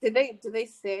 Also, did they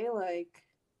say like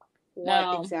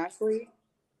what exactly?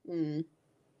 Wait,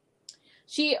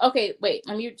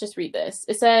 let me just read this.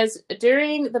 It says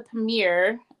during the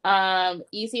premiere,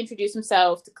 Easy introduced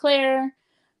himself to Claire,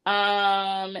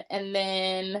 and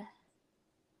then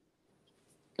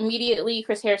immediately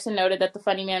Chris Harrison noted that the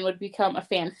funny man would become a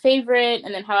fan favorite,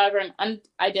 and then however an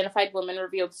unidentified woman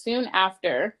revealed soon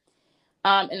after,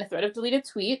 in a thread of deleted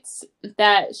tweets,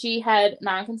 that she had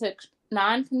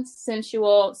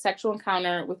non-consensual sexual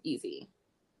encounter with Easy.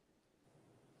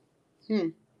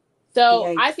 So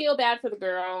yikes. I feel bad for the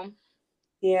girl.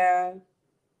 Yeah.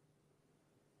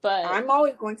 But I'm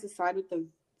always going to side with the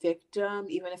victim,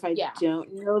 even if I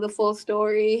don't know the full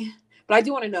story. But I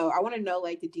do want to know. I want to know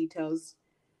like the details.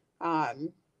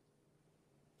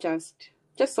 Just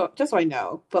so I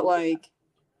know. But like,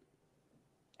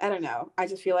 I don't know. I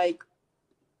just feel like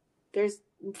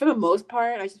for the most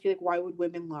part, I just feel like why would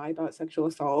women lie about sexual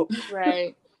assault?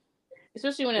 Right.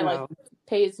 Especially when it like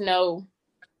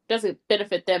doesn't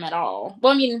benefit them at all.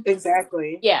 Well, I mean,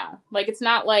 exactly. Yeah, like it's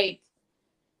not like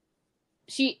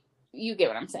you get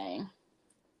what I'm saying.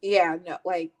 Yeah, no,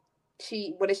 like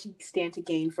what does she stand to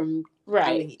gain from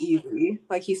having Easy?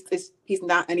 Like he's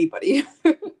not anybody.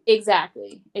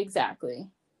 Exactly.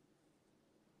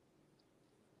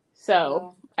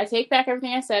 So I take back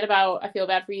everything I said about I feel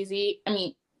bad for Easy. I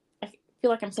mean, I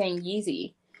feel like I'm saying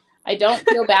Yeezy. I don't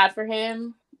feel bad for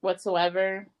him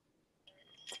whatsoever.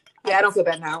 Yeah, I don't feel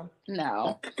bad now.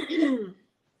 No.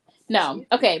 No.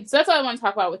 Okay, so that's all I want to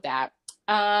talk about with that.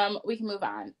 We can move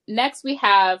on. Next we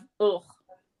have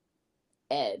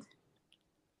Ed.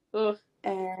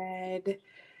 Ed.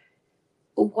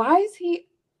 Why is he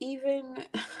even?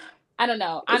 I don't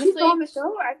know. Honestly, is he still on the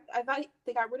show? I thought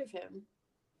they got rid of him.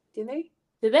 Didn't they?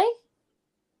 Did they?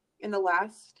 In the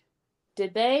last?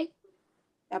 Did they?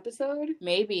 Episode?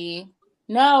 Maybe.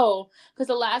 No, because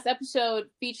the last episode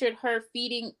featured her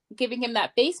giving him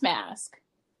that face mask.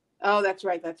 Oh, that's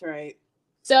right.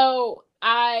 So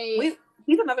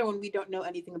he's another one we don't know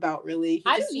anything about, really.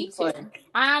 I don't need to.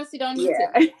 I honestly don't need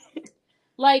to.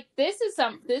 Like this is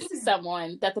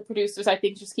someone that the producers I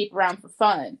think just keep around for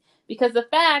fun, because the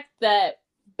fact that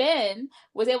Ben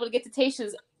was able to get to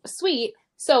Tayshia's suite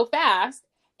so fast,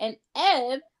 and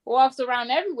Ed walks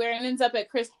around everywhere and ends up at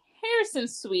Chris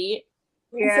Harrison's suite.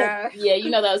 Yeah. So, yeah, you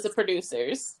know that was the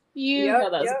producers. Know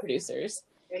that was the producers.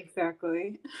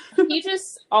 Exactly. He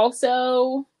just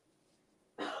also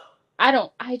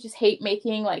I just hate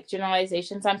making like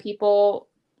generalizations on people,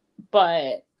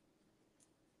 but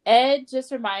Ed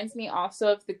just reminds me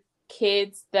also of the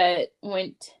kids that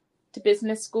went to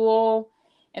business school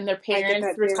and their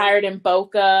parents retired in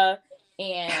Boca,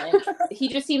 and he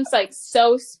just seems like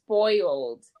so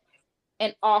spoiled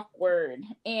and awkward,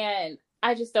 and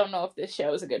I just don't know if this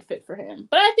show is a good fit for him.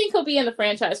 But I think he'll be in the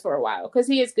franchise for a while because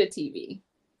he is good TV.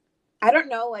 I don't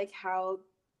know like how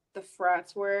the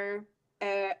frats were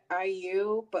at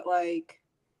IU, but like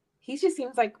he just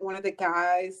seems like one of the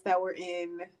guys that were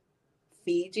in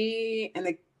Fiji and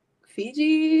the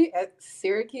Fiji at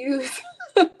Syracuse.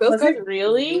 Was it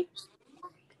really?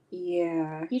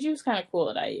 Yeah. Fiji was kind of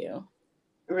cool at IU.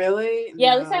 Really?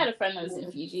 Yeah, no. At least I had a friend that was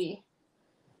in Fiji.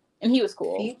 And he was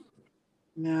cool.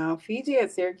 Fiji at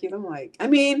Syracuse, I'm like, I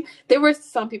mean, there were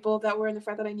some people that were in the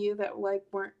frat that I knew that like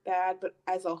weren't bad, but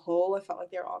as a whole, I felt like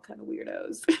they're all kind of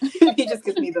weirdos. He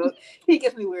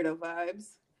gives me weirdo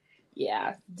vibes.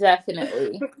 Yeah,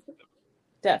 definitely.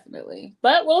 Definitely.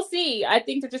 But we'll see. I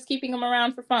think they're just keeping him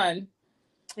around for fun.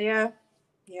 Yeah.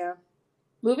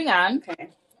 Moving on. Okay.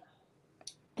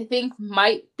 I think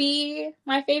might be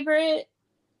my favorite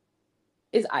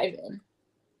is Ivan.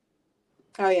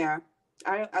 Oh, yeah.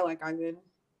 I like Ivan.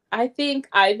 I think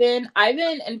Ivan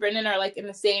and Brendan are like in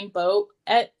the same boat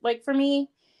at like for me,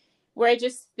 where I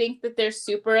just think that they're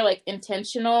super like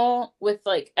intentional with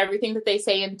like everything that they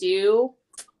say and do,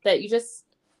 that you just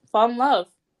fall in love.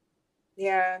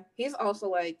 Yeah, he's also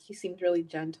like he seems really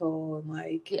gentle and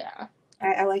like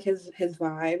I like his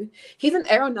vibe. He's an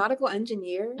aeronautical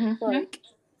engineer. Mm-hmm. Like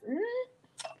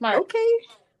Smart. Okay.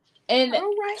 And all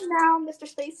right now, Mr.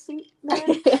 Spacesuit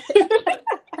Man.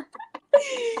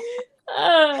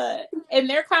 in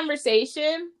their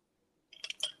conversation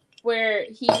where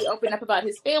he opened up about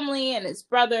his family and his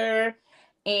brother,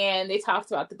 and they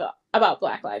talked about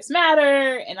Black Lives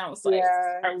Matter, and I was like,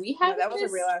 are we having that was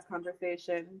this? a real ass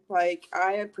conversation. Like,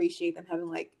 I appreciate them having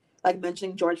like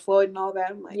mentioning George Floyd and all that.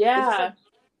 I'm like, yeah, this is like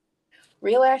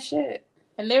real ass shit.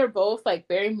 And they were both like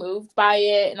very moved by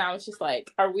it, and I was just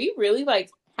like, are we really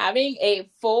like having a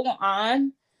full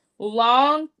on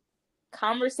long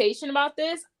conversation about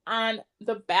this on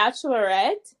The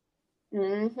Bachelorette?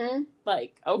 Mm-hmm.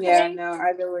 Like, okay. Yeah, no,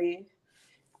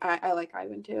 I like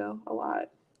Ivan too a lot.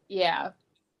 Yeah.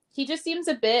 He just seems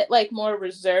a bit like more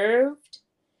reserved.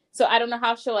 So I don't know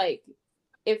how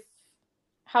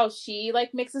how she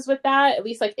like mixes with that, at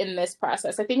least like in this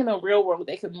process. I think in the real world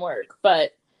they could work,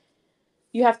 but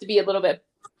you have to be a little bit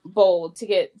bold to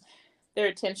get their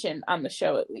attention on the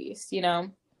show, at least, you know?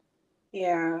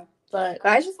 Yeah. But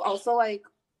I just also like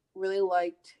really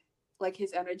liked like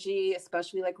his energy,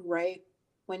 especially like right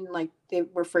when like they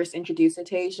were first introduced to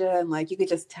Tayshia, and like you could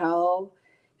just tell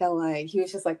that like he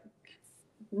was just like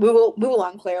move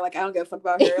along, Claire. Like I don't give a fuck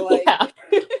about her. Like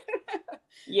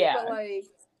yeah. But like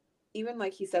even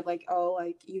like he said like, oh,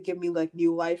 like you give me like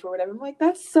new life or whatever. I'm like,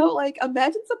 that's so like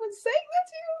imagine someone saying that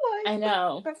to you. Like I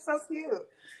know. That's so cute.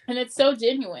 And it's so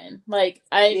genuine. Like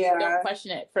I don't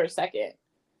question it for a second.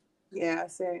 Yeah,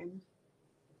 same.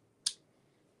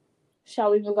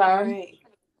 Shall we move on? All right.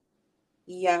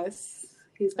 Yes.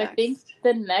 Who's next? I think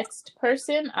the next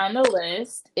person on the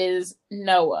list is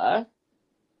Noah.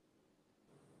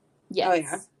 Yes. Oh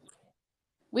yeah.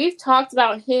 We've talked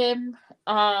about him.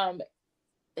 I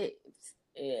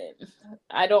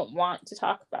don't want to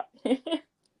talk about it.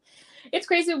 It's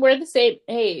crazy. We're the same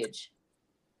age.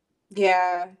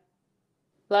 Yeah.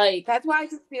 Like that's why I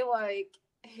just feel like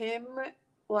him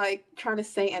like trying to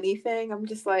say anything. I'm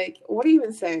just like, what are you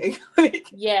even saying? Like,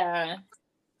 yeah.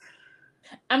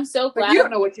 I'm so glad. Like, you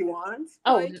don't know what you want.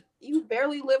 Oh, like, you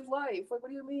barely live life. Like, what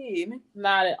do you mean?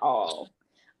 Not at all.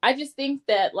 I just think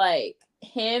that like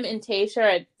him and Tayshia are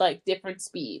at like different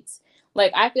speeds.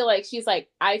 Like I feel like she's like,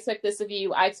 I expect this of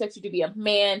you. I expect you to be a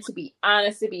man, to be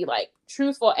honest, to be like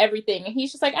truthful, everything. And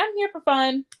he's just like, I'm here for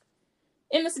fun.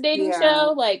 In this dating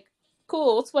show, like,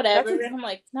 cool, it's whatever. And I'm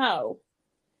like, no.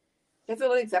 That's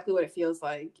really exactly what it feels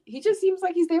like. He just seems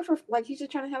like he's there for like he's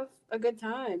just trying to have a good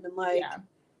time and like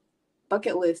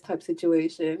bucket list type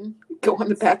situation. Go on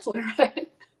The Bachelorette.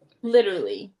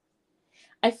 Literally.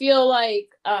 I feel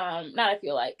like,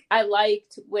 I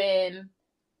liked when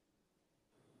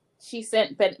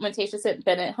Tayshia sent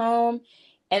Bennett home,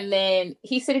 and then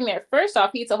he's sitting there. First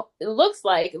off, it looks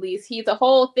like, at least, he's a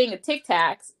whole thing of Tic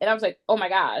Tacs, and I was like, oh my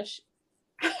gosh,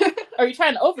 are you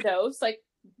trying to overdose? Like,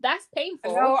 that's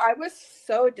painful. No, I was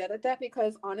so dead at that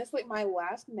because honestly, my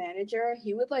last manager,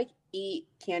 he would like eat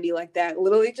candy like that,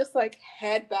 literally just like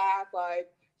head back, like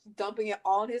dumping it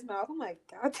all in his mouth. I'm like,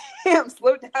 God damn,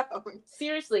 slow down.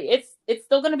 Seriously, it's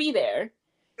still gonna be there.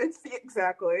 It's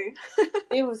exactly.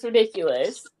 It was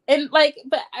ridiculous. And like,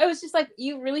 but I was just like,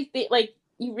 you really think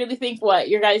what?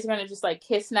 Your guys are gonna just like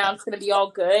kiss now, it's gonna be all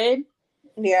good?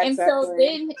 Yeah, and exactly. So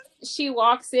then she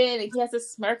walks in and he has a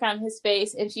smirk on his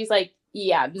face and she's like,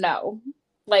 yeah, no.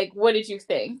 Like, what did you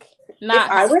think? If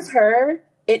I was her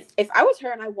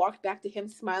and I walked back to him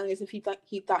smiling as if he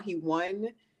thought he won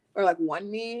or like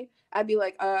won me, I'd be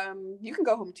like, you can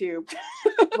go home too.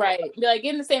 Right. Be like,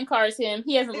 get in the same car as him.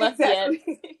 He hasn't left yet.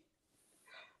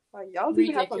 Like, y'all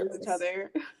do have fun with each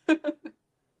other.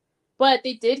 But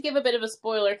they did give a bit of a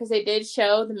spoiler because they did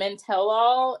show the men tell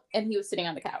all and he was sitting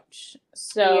on the couch.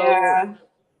 So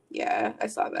yeah, I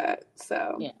saw that.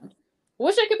 So yeah.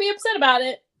 Wish I could be upset about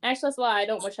it. Actually, that's a lie. I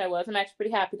don't wish I was. I'm actually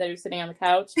pretty happy that he was sitting on the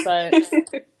couch, but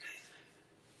it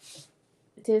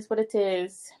is what it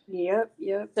is. Yep.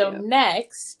 So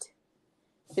next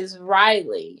is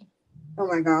Riley. Oh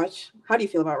my gosh. How do you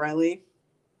feel about Riley?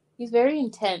 He's very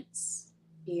intense.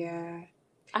 Yeah.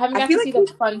 I haven't got to see the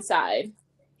fun side.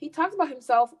 He talks about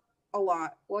himself a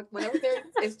lot. Like whenever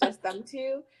it's just them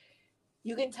two,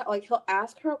 you can tell, like, he'll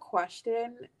ask her a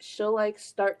question, she'll like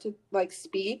start to like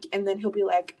speak, and then he'll be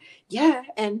like, yeah,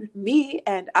 and me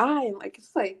and I, and like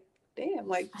it's like, damn,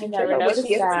 like I never noticed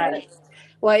that.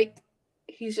 Like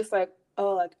he's just like,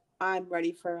 oh, like I'm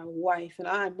ready for a wife and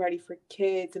I'm ready for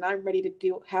kids and I'm ready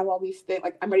to have all these things,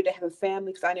 like I'm ready to have a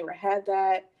family because I never had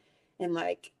that. And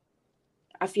like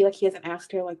I feel like he hasn't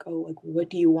asked her like, oh, like what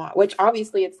do you want? Which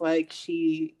obviously it's like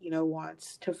she,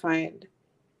 wants to find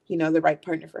the right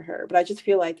partner for her. But I just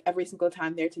feel every single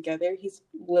time they're together, he's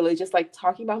literally just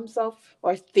talking about himself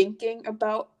or thinking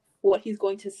about what he's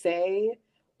going to say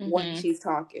when she's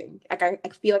talking. Like I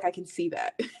feel like I can see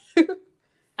that.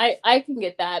 I can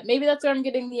get that. Maybe that's where I'm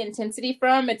getting the intensity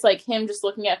from. It's like him just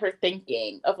looking at her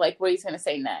thinking of like what he's gonna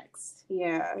say next.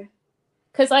 Yeah.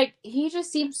 Cause like he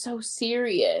just seems so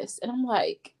serious. And I'm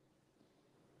like,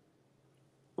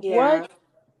 what?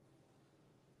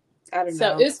 I don't know.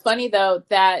 So it was funny though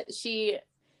that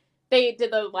they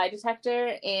did the lie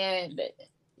detector and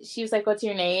she was like, "What's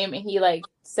your name?" And he like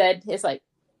said his like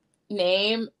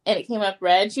name and it came up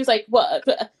red. She was like, "What?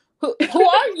 Who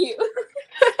are you?"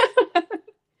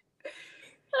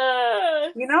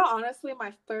 You know, honestly,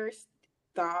 my first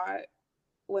thought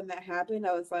when that happened,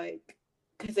 I was like,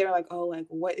 because they were like, "Oh, like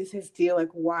what is his deal?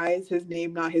 Like, why is his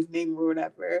name not his name or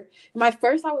whatever?" And my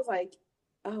first thought was like,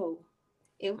 "Oh,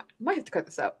 I might have to cut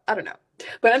this out. I don't know."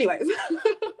 But anyways,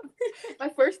 my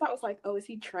first thought was like, "Oh, is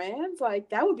he trans? Like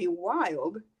that would be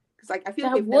wild." Because like I feel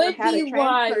like they've never had a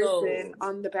trans person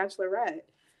on The Bachelorette.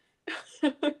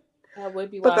 That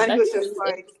would be wild. But then That's he was just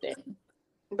like,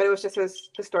 but it was just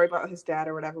the story about his dad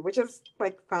or whatever, which is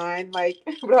like fine. Like,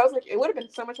 but I was like, it would have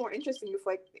been so much more interesting if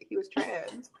like he was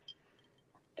trans.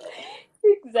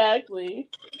 Exactly.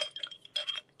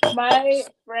 My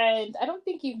friend, I don't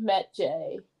think you've met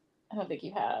Jay. I don't think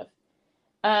you have.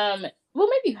 Well,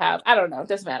 maybe you have. I don't know. It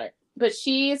doesn't matter. But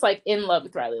she's like in love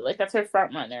with Riley. Like that's her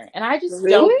front runner, and I just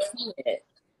don't see it.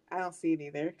 I don't see it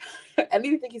either. I don't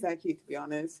even think he's that cute, to be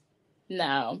honest.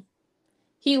 No,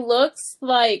 he looks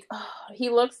like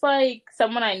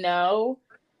someone I know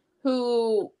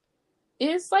who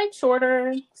is like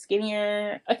shorter,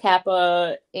 skinnier, a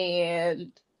Kappa,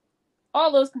 and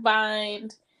all those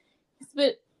combined. It's a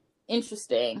bit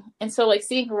interesting. And so like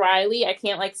seeing Riley, I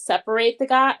can't like separate the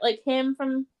guy like him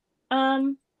from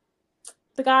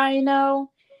the guy I know.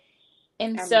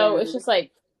 And so it's just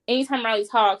like anytime Riley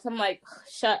talks, I'm like,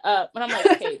 shut up. And I'm like,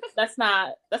 okay, that's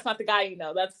not the guy you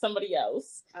know, that's somebody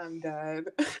else. I'm dead.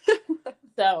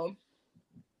 So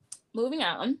moving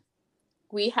on,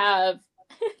 we have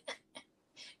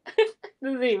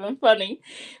this is even funny.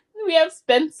 We have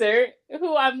Spencer,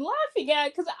 who I'm laughing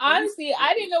at because honestly,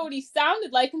 I didn't know what he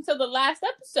sounded like until the last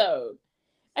episode.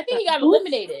 I think he got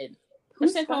eliminated.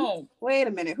 Who's sent home? Wait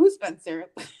a minute, who's Spencer?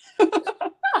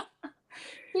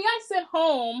 He got sent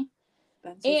home,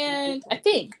 and I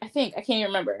think I can't even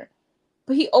remember,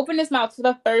 but he opened his mouth for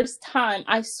the first time.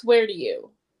 I swear to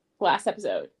you, last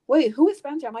episode. Wait, who is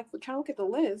Spencer? I'm like trying to look at the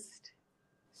list.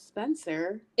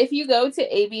 Spencer. If you go to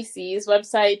ABC's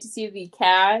website to see the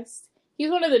cast,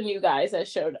 he's one of the new guys that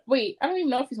showed up. Wait, I don't even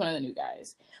know if he's one of the new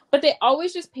guys. But they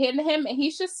always just pan to him, and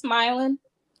he's just smiling,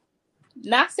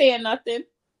 not saying nothing,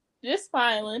 just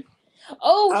smiling.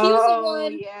 Oh, he was the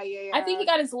one. Yeah. I think he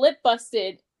got his lip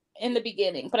busted in the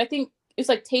beginning, but I think it's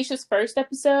like Tayshia's first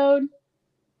episode.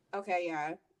 Okay,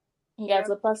 yeah. He got his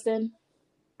lip busted.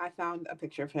 I found a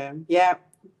picture of him. Yeah.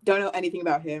 Don't know anything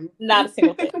about him. Not a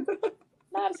single thing.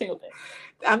 Not a single thing.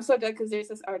 I'm so dead because there's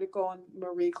this article on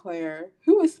Marie Claire.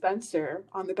 Who is Spencer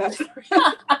on The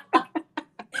Bachelorette?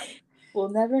 We'll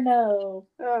never know.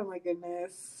 Oh my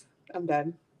goodness. I'm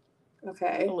dead.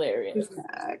 Okay. Hilarious. Who's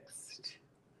next?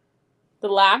 The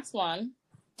last one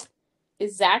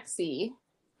is Zach C,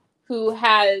 who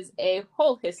has a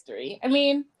whole history. I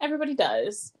mean, everybody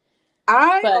does.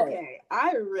 I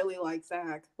really like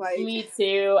Zach. Like me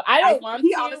too. I don't want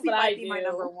he to, honestly but might I be do. my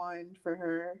number one for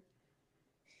her.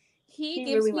 He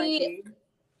gives really me.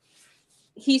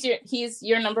 He's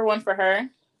your number one for her.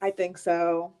 I think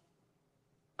so.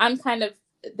 I'm kind of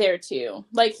there too.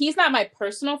 Like he's not my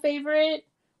personal favorite,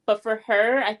 but for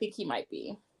her, I think he might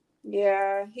be.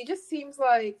 Yeah, he just seems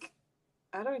like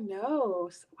I don't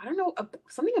know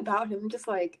something about him. Just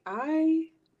like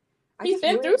he's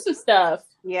been through some stuff.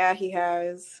 Yeah, he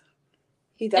has.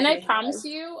 He definitely. And I promise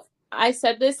you, I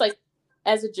said this like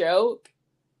as a joke.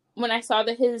 When I saw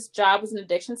that his job was an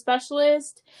addiction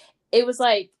specialist, it was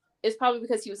like it's probably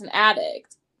because he was an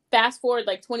addict. Fast forward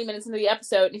like 20 minutes into the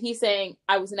episode, and he's saying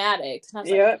I was an addict. And I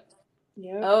was like,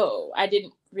 oh, I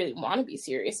didn't really want to be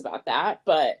serious about that,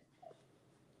 but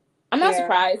I'm not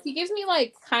surprised. He gives me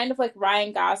like kind of like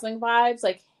Ryan Gosling vibes,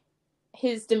 like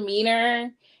his demeanor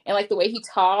and like the way he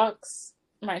talks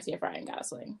reminds me of Ryan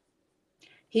Gosling.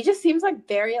 He just seems like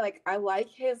very like I like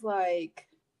his like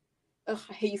I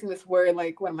hate using this word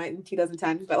like when am I in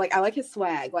 2010, but like I like his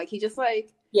swag. Like he just like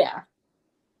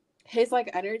his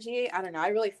like energy. I don't know. I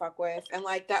really fuck with and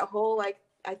like that whole like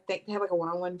I think they have like a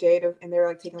one-on-one date and they're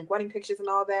like taking like wedding pictures and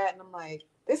all that, and I'm like,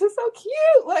 this is so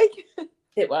cute. Like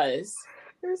it was.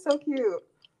 It was so cute.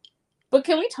 But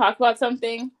can we talk about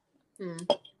something?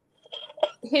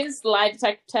 His lie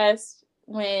detector test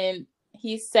when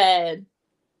he said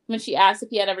when she asked if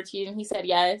he had ever cheated, and he said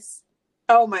yes.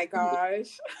 Oh my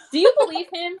gosh. Do you believe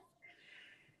him?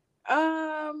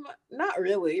 Not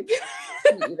really. Me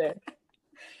either.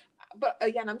 But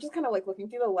again, I'm just kind of like looking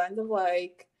through the lens of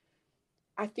like,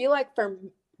 I feel like for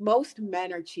most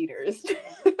men are cheaters.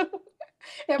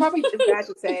 It probably is bad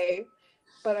to say,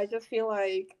 but I just feel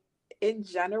like in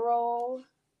general,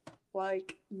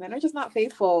 like men are just not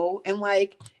faithful, and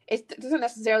like it doesn't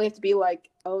necessarily have to be like,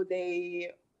 oh,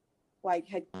 they like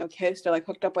had kissed or like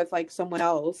hooked up with like someone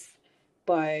else,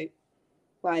 but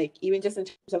like even just in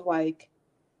terms of like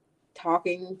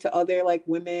talking to other like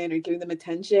women or giving them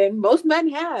attention, most men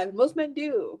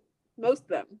do, most of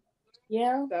them.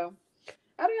 Yeah. So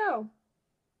I don't know,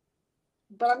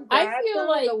 but I'm I glad feel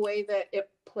though like the way that it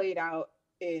played out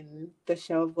in the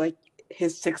show of like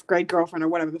his 6th grade girlfriend or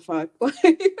whatever the fuck.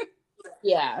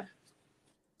 yeah.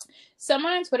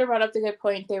 Someone on Twitter brought up the good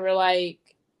point. They were like,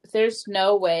 there's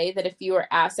no way that if you were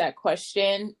asked that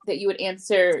question that you would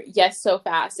answer yes so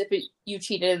fast if you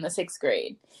cheated in the 6th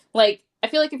grade. Like, I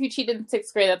feel like if you cheated in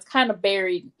 6th grade, that's kind of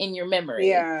buried in your memory.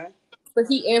 Yeah. But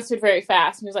he answered very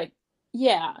fast and he was like,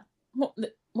 yeah.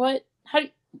 What? How do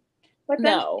you... But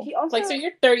no. He also, like, so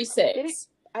you're 36.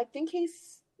 I think he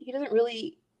didn't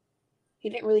really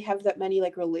have that many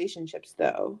like relationships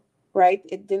though, right?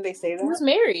 Didn't they say that? He was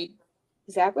married.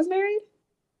 Zach was married?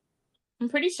 I'm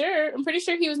pretty sure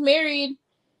he was married,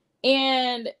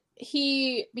 and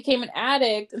he became an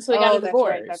addict, and so they got a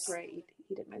divorce. That's right.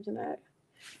 He did mention that.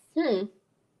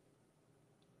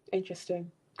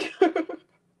 Interesting. So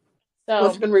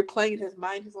must have been replaying in his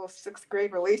mind his little 6th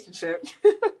grade relationship.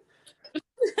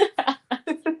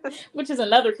 Which is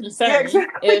another concern. Yeah,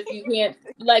 exactly. If you can't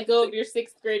let go of your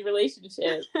 6th grade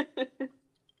relationship.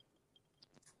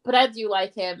 But I do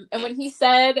like him. And when he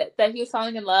said that he was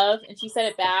falling in love and she said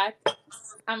it back,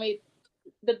 I mean,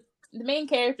 the main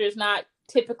character is not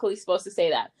typically supposed to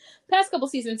say that. The past couple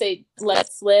seasons they let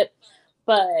it slip,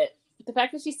 but the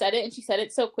fact that she said it and she said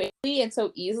it so quickly and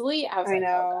so easily, I was like,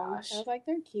 oh gosh. I was like,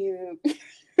 they're cute.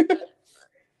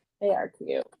 They are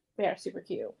cute. They are super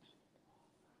cute.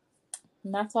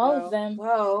 And that's all of them.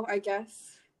 Well, I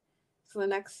guess. So the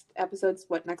next episode's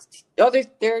what next? Oh,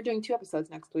 they're doing 2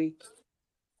 episodes next week.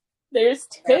 There's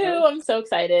 2. I'm so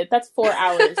excited. That's 4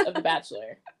 hours of The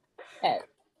Bachelor.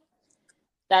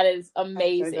 That is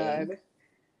amazing. So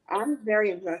I'm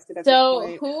very invested at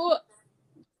this point.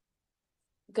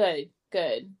 Good.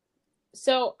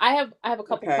 So I have a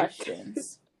couple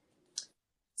questions.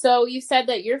 So you said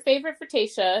that your favorite for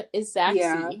Tayshia is Zach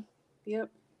C. Yep.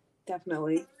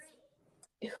 Definitely.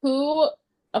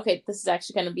 Okay, this is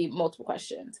actually going to be multiple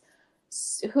questions.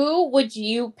 Who would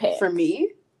you pick? For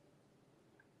me?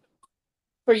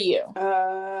 For you.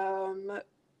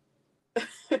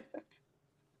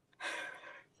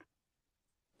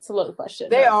 It's a loaded question.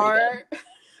 They are.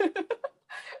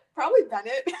 Probably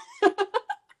Bennett.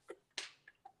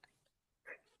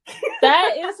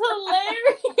 That is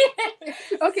hilarious.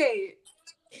 Okay.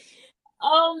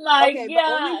 Oh my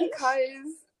god.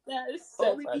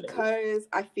 Only because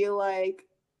I feel like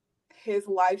his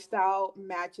lifestyle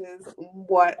matches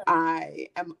what I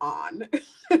am on.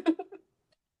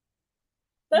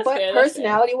 But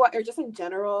personality wise, or just in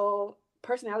general,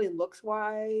 personality looks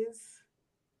wise,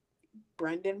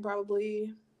 Brendan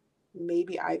probably,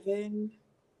 maybe Ivan.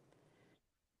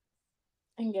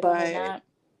 I can get behind that.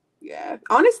 Yeah,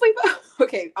 honestly though.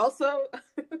 Okay, also,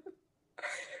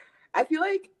 I feel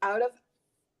like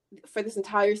for this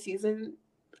entire season,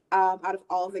 out of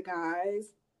all of the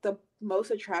guys, the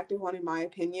most attractive one, in my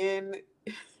opinion,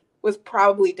 was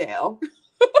probably Dale.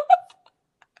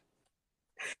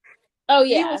 Oh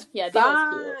yeah, he was Dale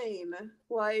was cute.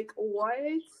 Like what?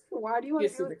 Why do you want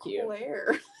to be with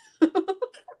Claire?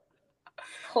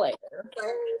 Claire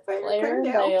and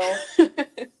Dale.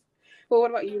 Well,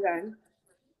 what about you then?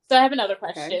 So I have another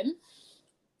question. Okay.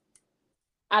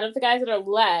 Out of the guys that are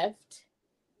left,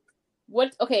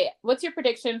 what's your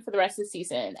prediction for the rest of the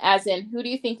season? As in, who do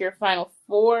you think your final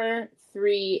 4,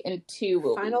 3, and 2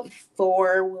 will be? Final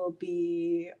 4 will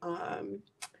be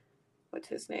what's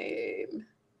his name?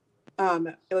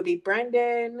 It would be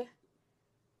Brendan,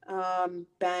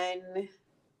 Ben,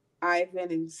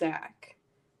 Ivan, and Zach.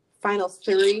 Final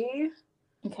 3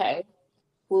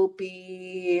 will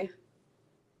be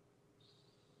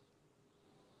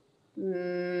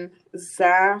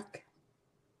Zach,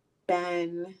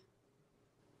 Ben,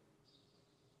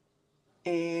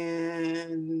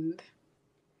 and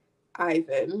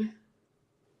Ivan.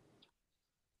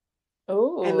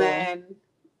 Oh. And then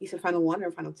you said final 1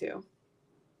 or final 2?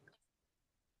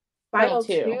 Final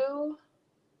 2,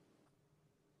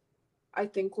 I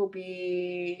think will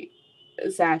be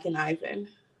Zach and Ivan.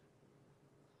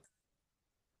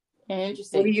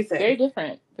 Interesting. What do you think? Very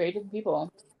different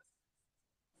people.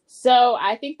 So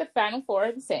I think the final four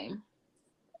are the same.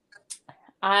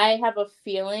 I have a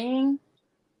feeling.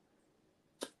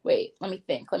 Wait, let me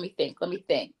think.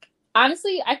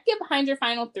 Honestly, I could get behind your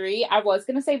final three. I was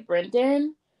gonna say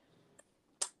Brendan.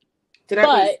 Who did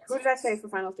I say for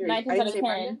final three? 9 times out of 10.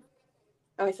 Brendan?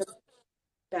 Oh, I said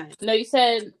Ben. No, you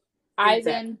said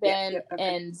Ivan, Zach. Ben, okay.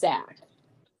 and Zach.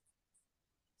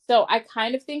 So I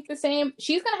kind of think the same.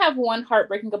 She's gonna have one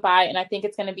heartbreaking goodbye, and I think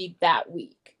it's gonna be that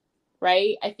week,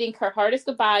 right? I think her hardest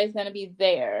goodbye is gonna be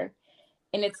there,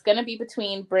 and it's gonna be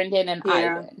between Brendan and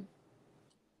Ivan.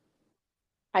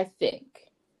 I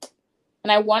think.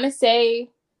 And I want to say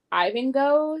Ivan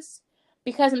goes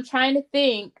because I'm trying to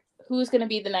think who's going to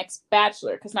be the next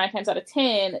Bachelor. Because 9 times out of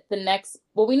 10,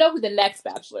 we know who the next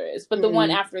Bachelor is, but the one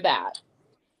after that,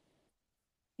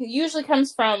 it usually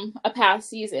comes from a past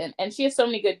season. And she has so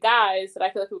many good guys that I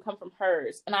feel like it would come from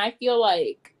hers. And I feel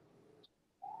like,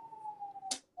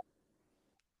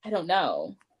 I don't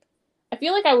know. I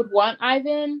feel like I would want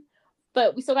Ivan,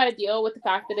 but we still got to deal with the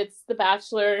fact that it's the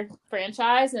Bachelor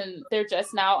franchise and they're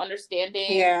just now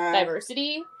understanding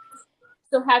diversity.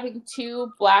 So having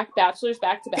 2 Black Bachelors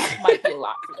back to back might be a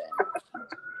lot for them.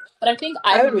 But I think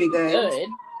Ivan would be good.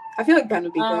 I feel like Ben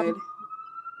would be good.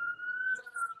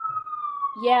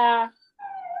 Yeah.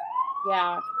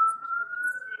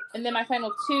 And then my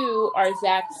final 2 are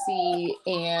Zach C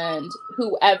and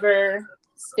whoever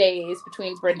stays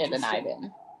between Brendan and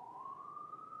Ivan.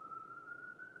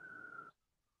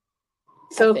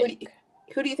 So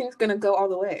who do you think is going to go all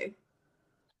the way?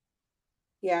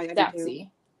 Yeah, I do too.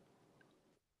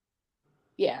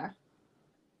 Yeah.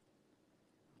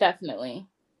 Definitely.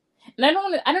 And I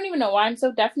don't even know why I'm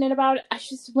so definite about it. I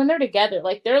just, when they're together,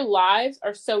 like their lives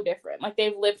are so different. Like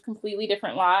they've lived completely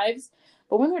different lives.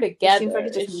 But when they're together, it seems like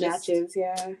it just matches,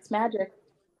 It's magic.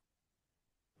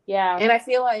 Yeah. And I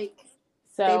feel like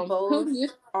they both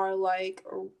are like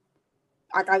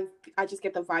I just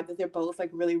get the vibe that they're both like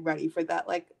really ready for that,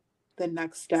 like the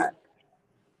next step.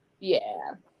 Yeah.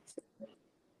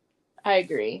 I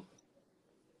agree.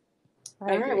 All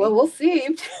right, well, we'll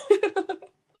see.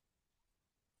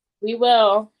 We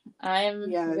will.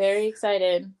 I'm very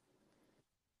excited.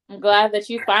 I'm glad that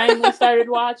you finally started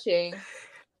watching.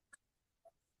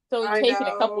 So it's taken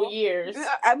a couple years.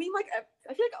 I mean, like,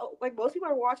 I feel like most people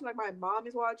are watching. Like, my mom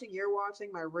is watching, you're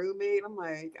watching, my roommate. I'm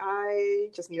like, I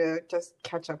just need to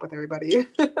catch up with everybody.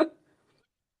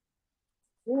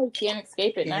 You can't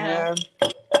escape it now.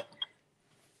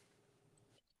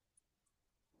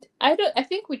 I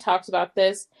think we talked about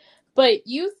this, but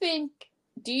do you think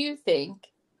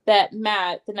that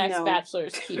Matt, the next Bachelor,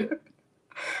 is cute?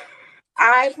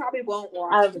 I probably won't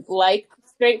watch. I like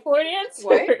straightforward answer.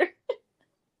 What?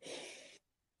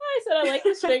 I said I like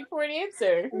the straightforward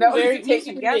answer. No, very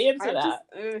easy to answer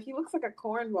that. He looks like a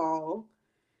cornball.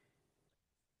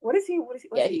 What is he?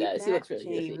 He does. He looks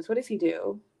really good. What does he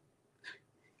do?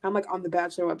 I'm like on the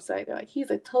Bachelor website. They're like, he's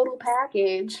a total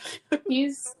package.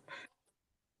 He's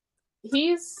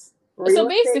so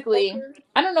basically,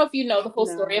 I don't know if you know the whole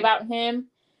story about him,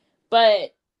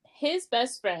 but his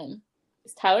best friend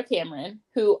is Tyler Cameron,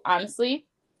 who honestly,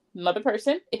 another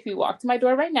person, if you walked to my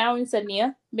door right now and said,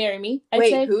 Nia, marry me, I'd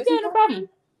say, yeah, no problem.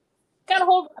 Got a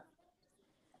hold.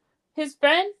 His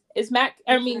friend is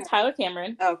Tyler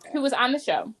Cameron, who was on the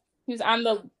show. He was on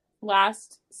the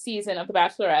last season of The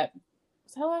Bachelorette.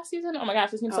 Was that last season? Oh my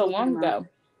gosh, it seems so long ago.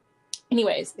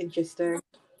 Anyways. Interesting.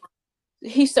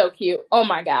 He's so cute. Oh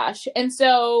my gosh. And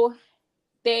so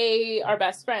they are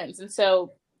best friends. And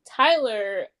so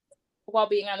Tyler, while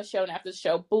being on the show and after the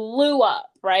show, blew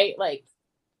up, right? Like,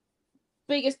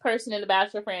 biggest person in the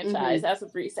Bachelor franchise as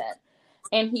of recent.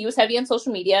 And he was heavy on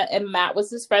social media, and Matt was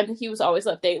his friend that he was always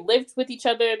loved. They lived with each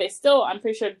other. They still, I'm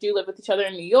pretty sure, do live with each other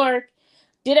in New York.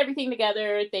 Did everything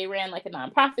together. They ran like a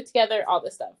nonprofit together, all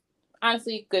this stuff.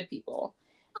 Honestly, good people.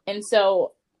 And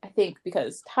so I think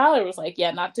because Tyler was like,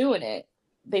 yeah, not doing it,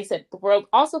 they said the world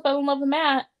also fell in love with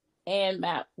Matt, and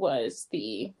Matt was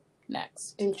the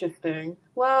next. Interesting.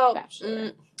 Well,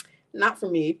 not for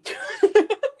me.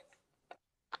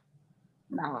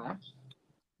 Nah.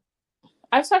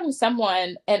 I was talking to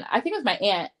someone, and I think it was my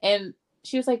aunt, and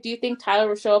she was like, do you think Tyler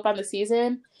will show up on the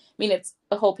season? I mean, it's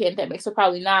a whole pandemic, so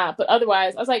probably not. But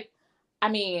otherwise, I was like, I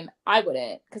mean, I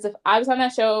wouldn't. Because if I was on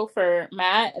that show for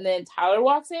Matt, and then Tyler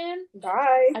walks in,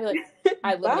 bye. I'd be like,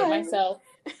 I eliminate myself.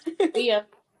 See ya.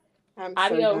 I'm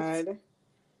Adios. So bad.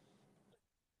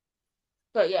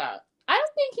 But yeah, I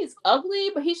don't think he's ugly,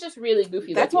 but he's just really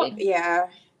goofy looking.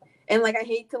 And like, I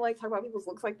hate to like talk about people's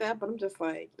looks like that, but I'm just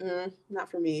like, not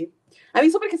for me. I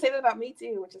mean, somebody can say that about me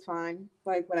too, which is fine.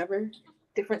 Like, whatever.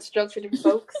 different strokes for different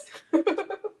folks.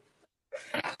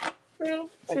 True.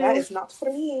 But that is not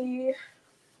for me.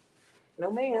 No,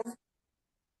 ma'am.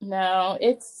 No,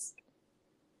 it's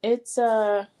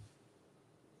gonna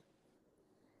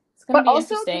But be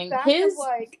also the interesting. fact of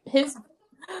like, His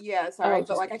yeah, sorry,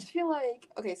 but like I just feel like,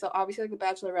 okay, so obviously like the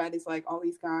Bachelorette is like all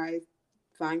these guys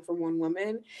vying for one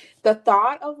woman. The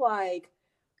thought of like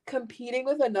competing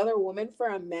with another woman for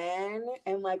a man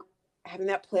and like having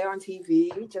that play on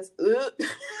TV, just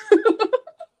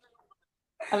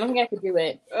I don't think I could do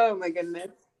it. Oh my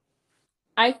goodness.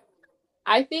 I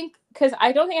think because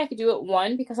I don't think I could do it.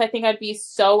 One, because I think I'd be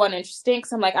so uninteresting.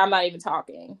 Because I'm like, I'm not even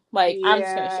talking. Like, I'm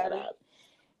just gonna shut up.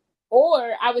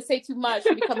 Or I would say too much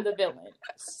and become the villain.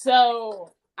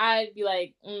 So I'd be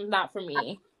like, not for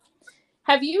me.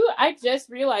 Have you? I just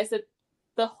realized that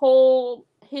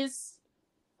his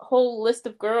whole list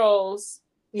of girls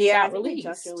got released. They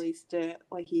just released it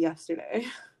like yesterday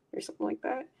or something like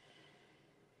that.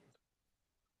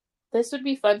 This would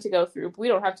be fun to go through. But we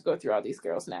don't have to go through all these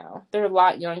girls now. They're a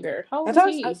lot younger. How old is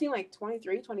he? I've seen like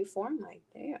 23, 24. I'm like,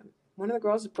 damn. One of the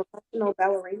girls is a professional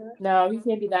ballerina. No, he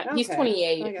can't be that. Okay. He's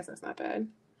 28. I guess that's not bad.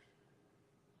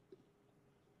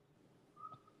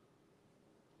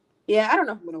 Yeah, I don't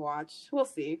know if I'm gonna watch. We'll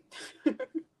see.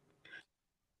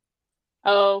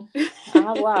 Oh,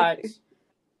 I'll watch.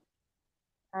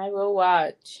 I will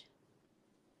watch.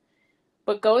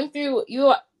 But going through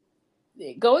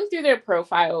their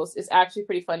profiles is actually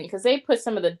pretty funny because they put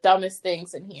some of the dumbest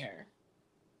things in here.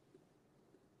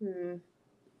 Let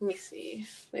me see.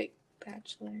 Like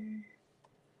Bachelor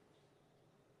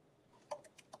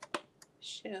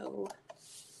show.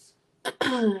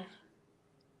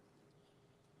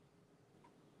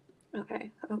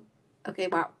 Okay. Oh, okay.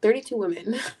 Wow. 32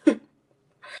 women.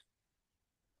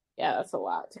 Yeah, that's a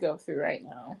lot to go through right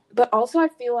now. But also, I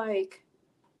feel like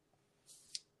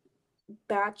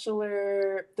the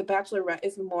Bachelorette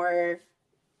is more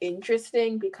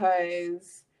interesting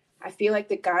because I feel like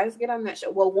the guys get on that show.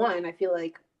 Well, one, I feel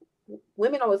like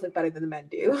women always look better than the men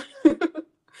do.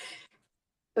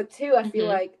 But two, I feel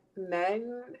like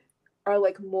men are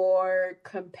like more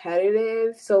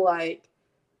competitive. So like,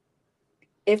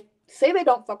 if say they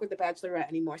don't fuck with the Bachelorette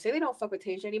anymore, say they don't fuck with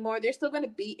Tayshia anymore, they're still gonna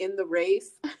be in the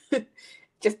race,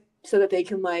 just so that they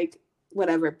can like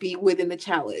whatever be within the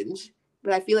challenge.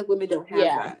 But I feel like women don't have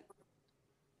that.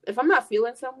 If I'm not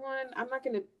feeling someone, I'm not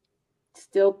gonna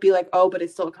still be like, oh, but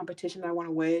it's still a competition I want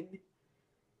to win.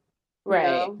 Right. You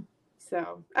know?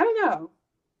 So I don't know.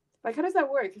 Like, how does that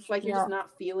work? It's like you're just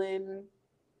not feeling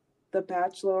the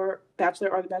Bachelor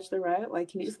or the Bachelorette.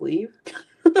 Like, can you just leave?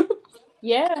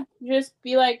 Yeah, just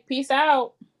be like, peace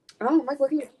out. Oh, I'm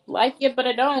looking at like it, but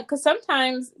I don't. Because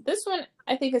sometimes this one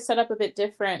I think is set up a bit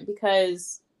different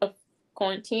because of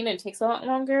quarantine and it takes a lot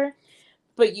longer.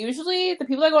 But usually the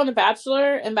people that go on The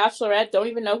Bachelor and Bachelorette don't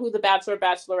even know who the Bachelor or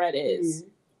Bachelorette is.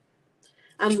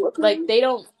 I'm looking. Like, they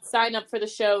don't sign up for the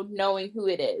show knowing who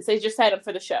it is. They just sign up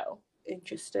for the show.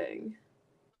 Interesting.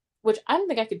 Which I don't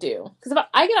think I could do. Because if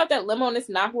I get out that limo and it's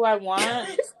not who I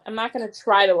want, I'm not going to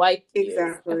try to like you.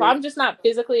 Exactly. If I'm just not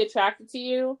physically attracted to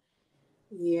you,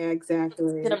 yeah,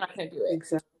 exactly. then I'm not going to do it.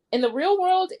 Exactly. In the real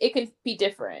world, it can be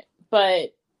different.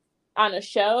 But on a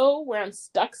show where I'm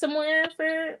stuck somewhere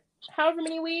for however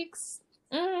many weeks,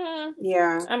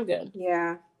 yeah, I'm good.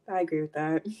 Yeah, I agree with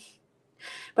that.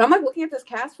 But I'm like looking at this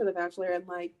cast for The Bachelor and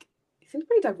like it seems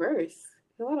pretty diverse.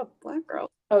 There's a lot of black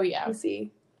girls. Oh yeah. Let's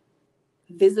see.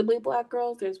 Visibly black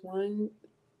girls. There's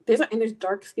there's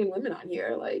dark skinned women on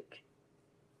here. Like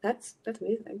that's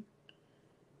amazing.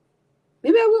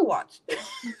 Maybe I will watch.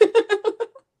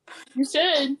 You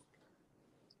should.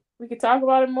 We could talk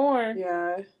about it more.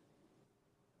 Yeah.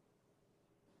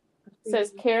 It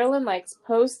says Carolyn likes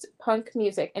post-punk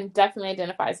music and definitely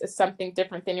identifies as something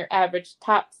different than your average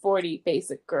top 40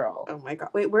 basic girl. Oh my god.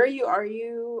 Wait, where are you? Are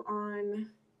you on?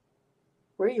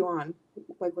 Where are you on?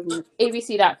 Like looking at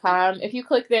ABC.com. If you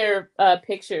click their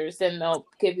pictures, then they'll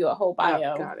give you a whole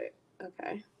bio. Oh, got it.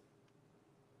 Okay.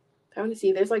 I want to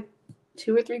see. There's like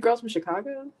 2 or 3 girls from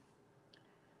Chicago.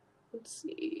 Let's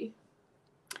see.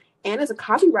 Anna's a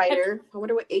copywriter. I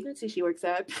wonder what agency she works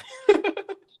at.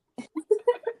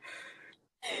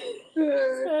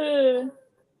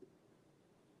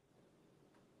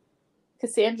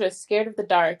 Cassandra is scared of the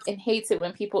dark and hates it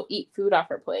when people eat food off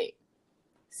her plate.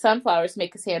 Sunflowers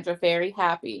make Cassandra very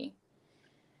happy.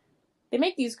 They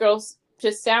make these girls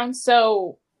just sound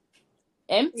so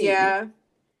empty. Yeah.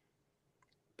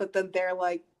 But then they're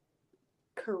like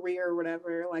career or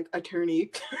whatever, like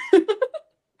attorney.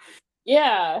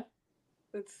 Yeah.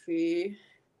 Let's see.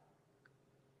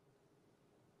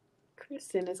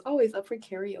 Kristen is always up for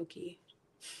karaoke.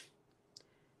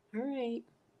 All right.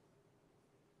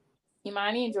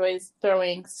 Imani enjoys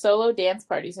throwing solo dance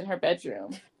parties in her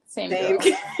bedroom. Same Same.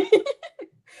 girl.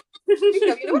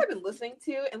 Speaking of, you know what I've been listening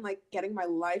to and like getting my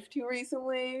life to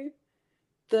recently?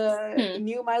 The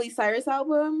new Miley Cyrus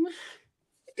album.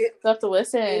 You have to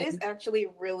listen. It is actually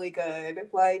really good.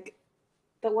 Like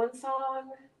the one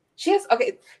song she has.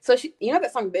 Okay, so she, you know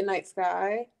that song Midnight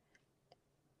Sky.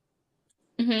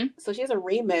 Mm-hmm. So she has a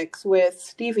remix with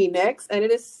Stevie Nicks, and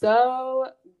it is so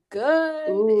good.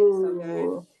 Ooh. It is so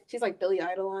good. She's like Billy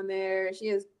Idol on there. She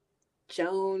has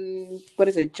Joan, what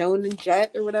is it, Joan and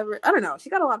Jett or whatever. I don't know. She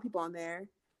got a lot of people on there,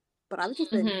 but I've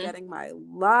just been getting my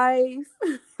life.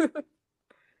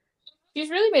 She's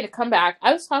really made a comeback.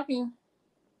 I was talking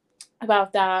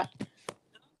about that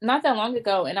not that long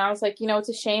ago, and I was like, you know, it's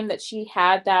a shame that she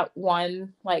had that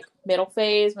one like middle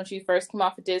phase when she first came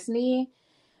off of Disney,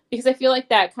 because I feel like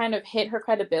that kind of hit her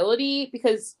credibility,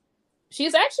 because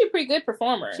she's actually a pretty good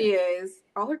performer. She is.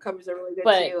 All her covers are really good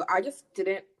too. I just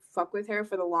didn't fuck with her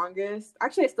for the longest.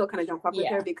 Actually, I still kind of don't fuck with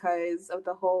her because of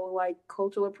the whole like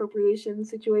cultural appropriation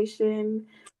situation.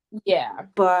 Yeah.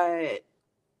 But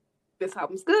this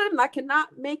album's good, and I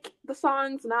cannot make the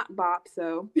songs not bop,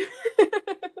 so.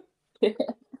 Getting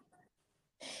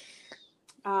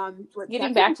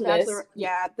back to this.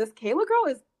 Yeah, this Kayla girl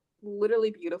is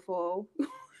literally beautiful.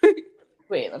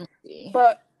 Wait, let me see.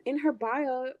 But in her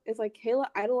bio, it's like Kayla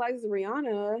idolizes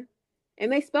Rihanna,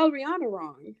 and they spelled Rihanna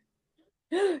wrong.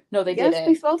 No, they didn't. Yes,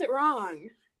 they spelled it wrong.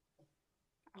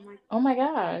 I'm like, oh my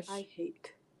gosh, I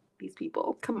hate these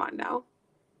people. Come on now,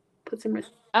 put some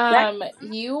respect.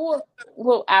 You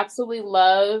will absolutely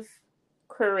love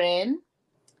Corinne.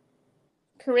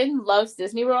 Corinne loves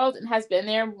Disney World and has been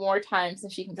there more times than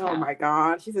she can count. Oh my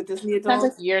god, she's a Disney adult.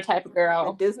 Sounds like your type of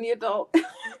girl. A Disney adult.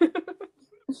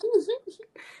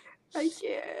 I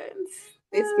can't.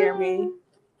 They scare me.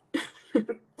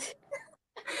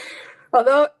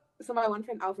 Although, so my one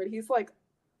friend Alfred, he's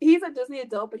a Disney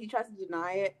adult, but he tries to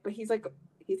deny it. But he's a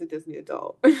Disney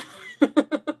adult. And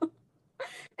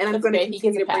I'm going to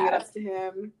continue to bring it up to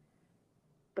him.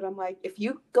 But I'm like, if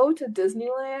you go to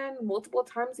Disneyland multiple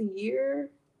times a year,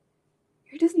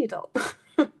 you're a Disney adult.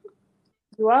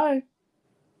 You are.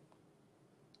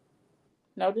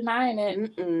 No denying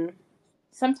it. Mm-mm.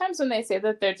 Sometimes when they say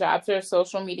that their jobs are a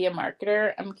social media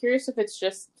marketer, I'm curious if it's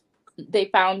just they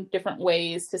found different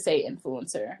ways to say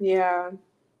influencer. Yeah.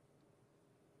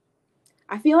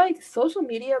 I feel like social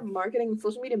media marketing,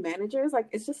 social media managers, like,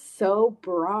 it's just so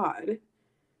broad.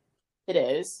 It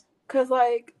is. Because,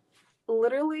 like,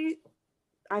 literally,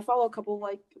 I follow a couple,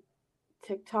 like,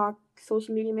 TikTok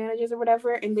social media managers or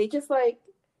whatever, and they just, like,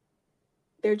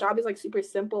 their job is, like, super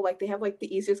simple. Like, they have, like,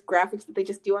 the easiest graphics that they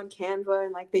just do on Canva,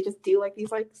 and, like, they just do, like,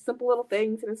 these, like, simple little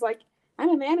things, and it's like, I'm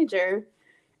a manager.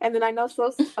 And then I know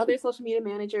other social media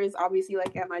managers, obviously,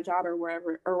 like, at my job or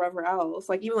wherever else,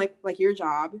 like, even, like your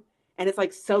job, and it's,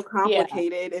 like, so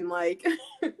complicated, and, like,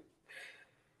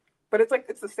 but it's, like,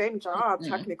 it's the same job,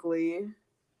 technically.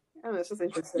 I don't know, it's just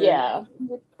interesting. Yeah.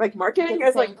 Like, marketing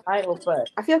is, like, title,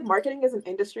 but I feel like marketing as an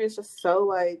industry is just so,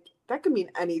 like, that could mean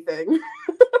anything.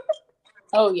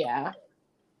 Oh, yeah.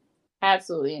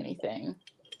 Absolutely anything.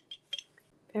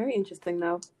 Very interesting,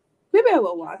 though. Maybe I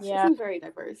will watch. Yeah. It seems very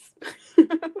diverse.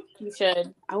 You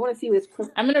should. I want to see this.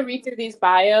 I'm going to read through these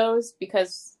bios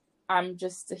because I'm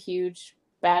just a huge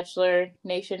Bachelor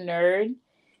Nation nerd.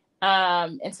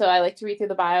 And so I like to read through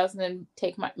the bios and then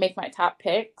make my top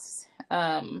picks.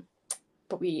 But I'm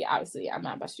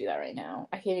not about to do that right now.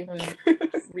 I can't even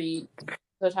read. I'm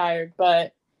so tired,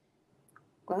 but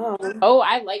wow. Oh,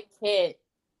 I like Kit.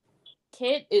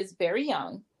 Kit is very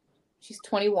young. She's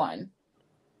 21.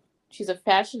 She's a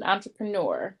fashion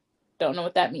entrepreneur. Don't know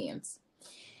what that means.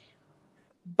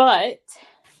 But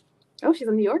oh, she's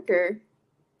a New Yorker.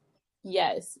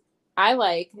 Yes. I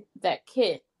like that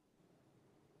Kit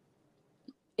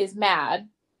is mad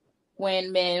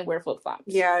when men wear flip-flops.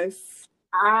 Yes.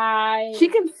 She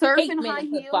can surf in high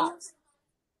heels. Flip-flops.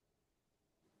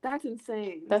 That's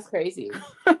insane. That's crazy.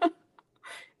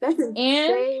 That's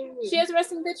insane. And she has a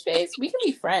resting bitch face. We can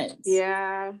be friends.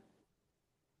 Yeah.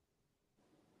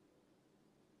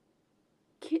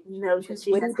 Kit knows that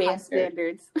she has high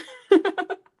standards.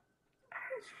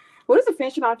 What does a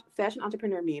fashion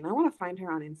entrepreneur mean? I want to find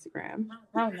her on Instagram.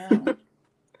 I don't know.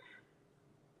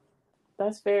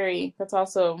 That's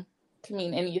also can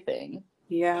mean anything.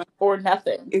 Yeah. Or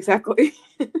nothing. Exactly.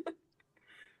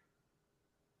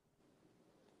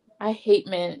 I hate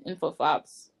men in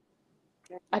flip-flops.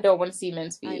 I don't want to see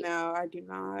men's feet. I know. I do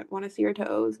not want to see your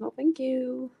toes. No, thank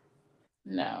you.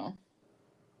 No.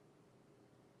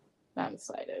 Not the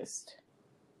slightest.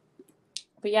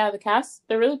 But yeah, the cast,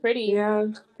 they're really pretty. Yeah.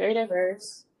 Very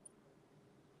diverse.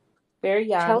 Very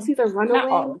young. Chelsea's a Not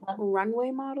all of them.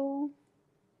 runway model.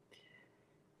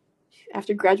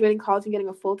 After graduating college and getting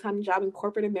a full-time job in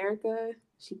corporate America,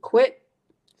 she quit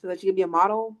so that she could be a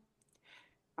model.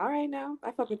 All right, now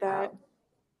I fuck with that. Wow.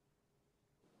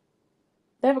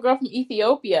 They have a girl from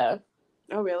Ethiopia.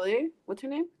 Oh, really? What's her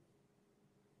name?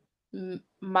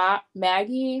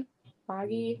 Maggie.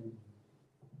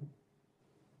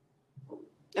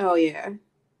 Oh, yeah.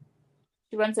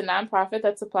 She runs a nonprofit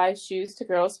that supplies shoes to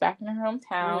girls back in her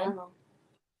hometown. Wow.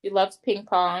 She loves ping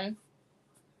pong.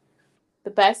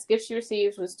 The best gift she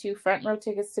received was 2 front row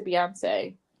tickets to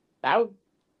Beyonce.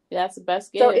 That's the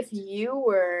best gift. So if you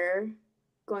were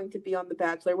going to be on The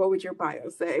Bachelor, what would your bio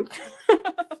say?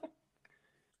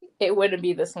 It wouldn't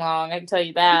be this long, I can tell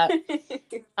you that.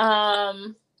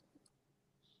 I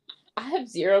have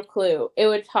zero clue. It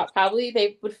would probably,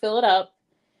 they would fill it up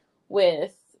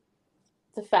with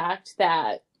the fact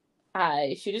that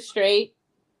I shoot it straight,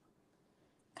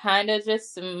 kind of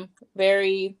just some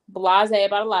very blasé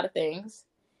about a lot of things.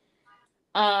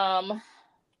 I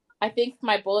think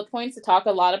my bullet points to talk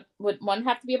a lot of would one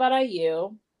have to be about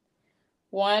IU.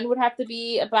 One would have to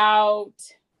be about,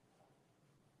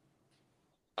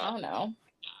 I don't know,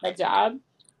 my job.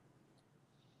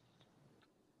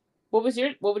 What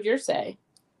would yours say?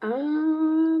 I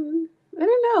don't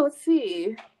know. Let's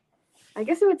see. I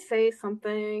guess it would say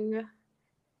something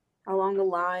along the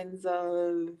lines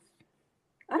of,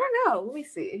 I don't know. Let me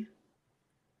see.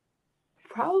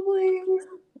 Probably.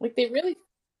 Like, they really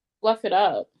fluff it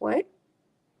up. What?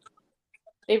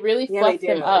 They really fluff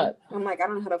them up. I'm like, I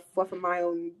don't know how to fluff in my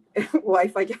own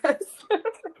life, I guess.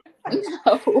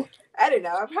 No. I don't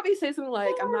know. I'd probably say something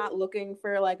like, I'm not looking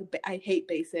for, like, I hate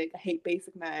basic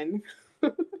men.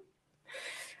 Like,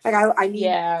 I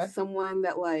need someone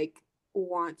that, like,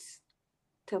 wants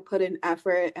to put in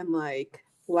effort and, like,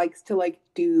 likes to, like,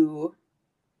 do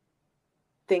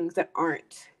things that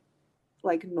aren't,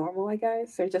 like, normal, I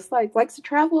guess. Or just, like, likes to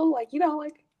travel. Like, you know,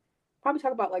 like, probably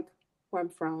talk about, like, where I'm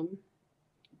from.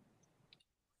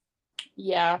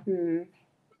 Yeah.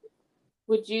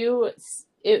 Would you...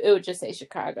 It would just say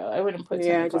Chicago. I wouldn't put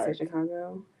I'd just say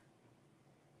Chicago.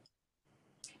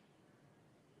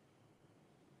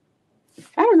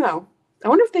 I don't know. I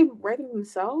wonder if they write them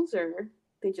themselves or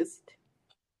they just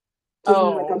give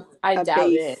them like I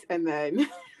doubt it. And then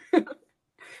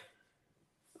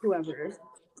whoever.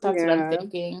 That's what I'm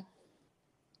thinking.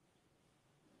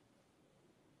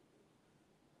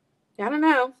 I don't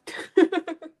know.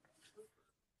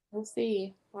 We'll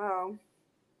see. Wow.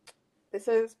 This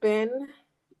has been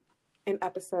an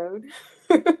episode.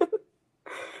 I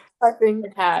think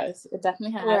it has. It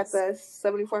definitely has. We're at the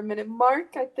 74-minute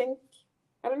mark, I think.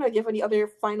 I don't know. Do you have any other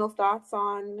final thoughts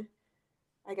on,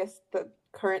 I guess, the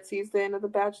current season of The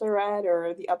Bachelorette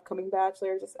or the upcoming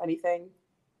Bachelor? Just anything?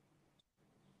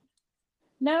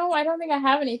 No, I don't think I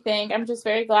have anything. I'm just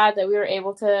very glad that we were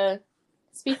able to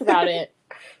speak about it.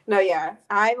 No, yeah.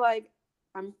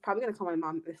 I'm probably going to call my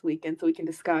mom this weekend so we can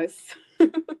discuss.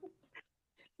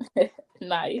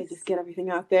 Nice. And just get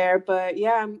everything out there. But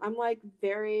yeah, I'm like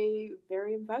very,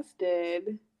 very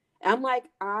invested. I'm like,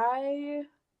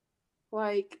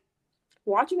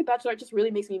 watching The Bachelor just really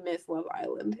makes me miss Love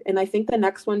Island. And I think the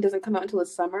next one doesn't come out until the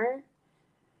summer.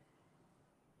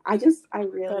 I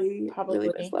really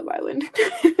miss Love Island.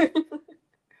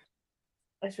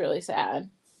 It's really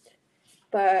sad.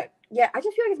 But yeah, I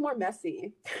just feel like it's more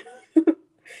messy.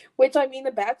 Which, I mean,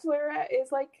 The Bachelorette is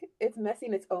like, it's messy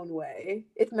in its own way.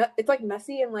 It's like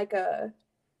messy in like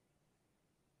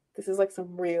this is like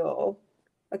some real,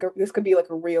 this could be like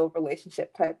a real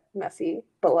relationship type messy.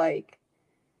 But like,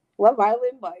 Love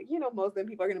Island, like, you know, most of them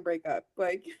people are going to break up.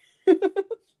 Like,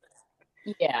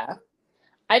 yeah.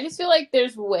 I just feel like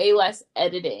there's way less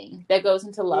editing that goes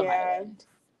into Love Island.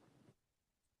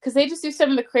 Because they just do some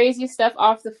of the craziest stuff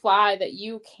off the fly that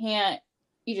you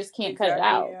just can't cut it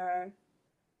out. Yeah.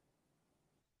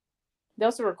 They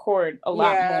also record a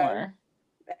lot more.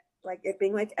 Like it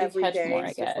being like every day, more,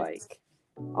 I guess. Like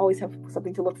always have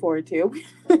something to look forward to.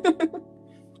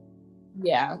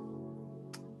 Yeah.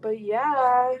 But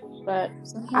yeah. But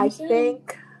I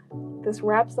think this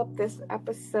wraps up this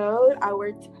episode,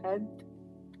 our 10th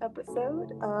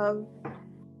episode of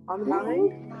On the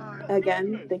Mind.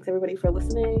 Again, thanks everybody for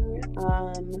listening.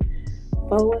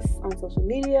 Follow us on social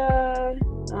media.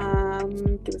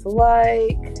 Give us a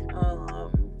like.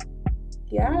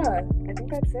 Yeah, I think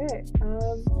that's it. I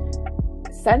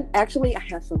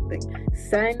have something.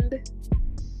 Send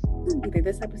either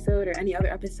this episode or any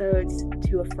other episodes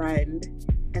to a friend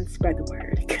and spread the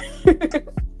word.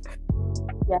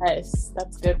 Yes,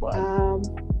 that's a good one.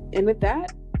 And with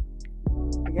that,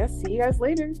 I guess see you guys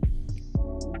later.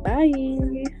 Bye.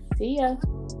 See ya.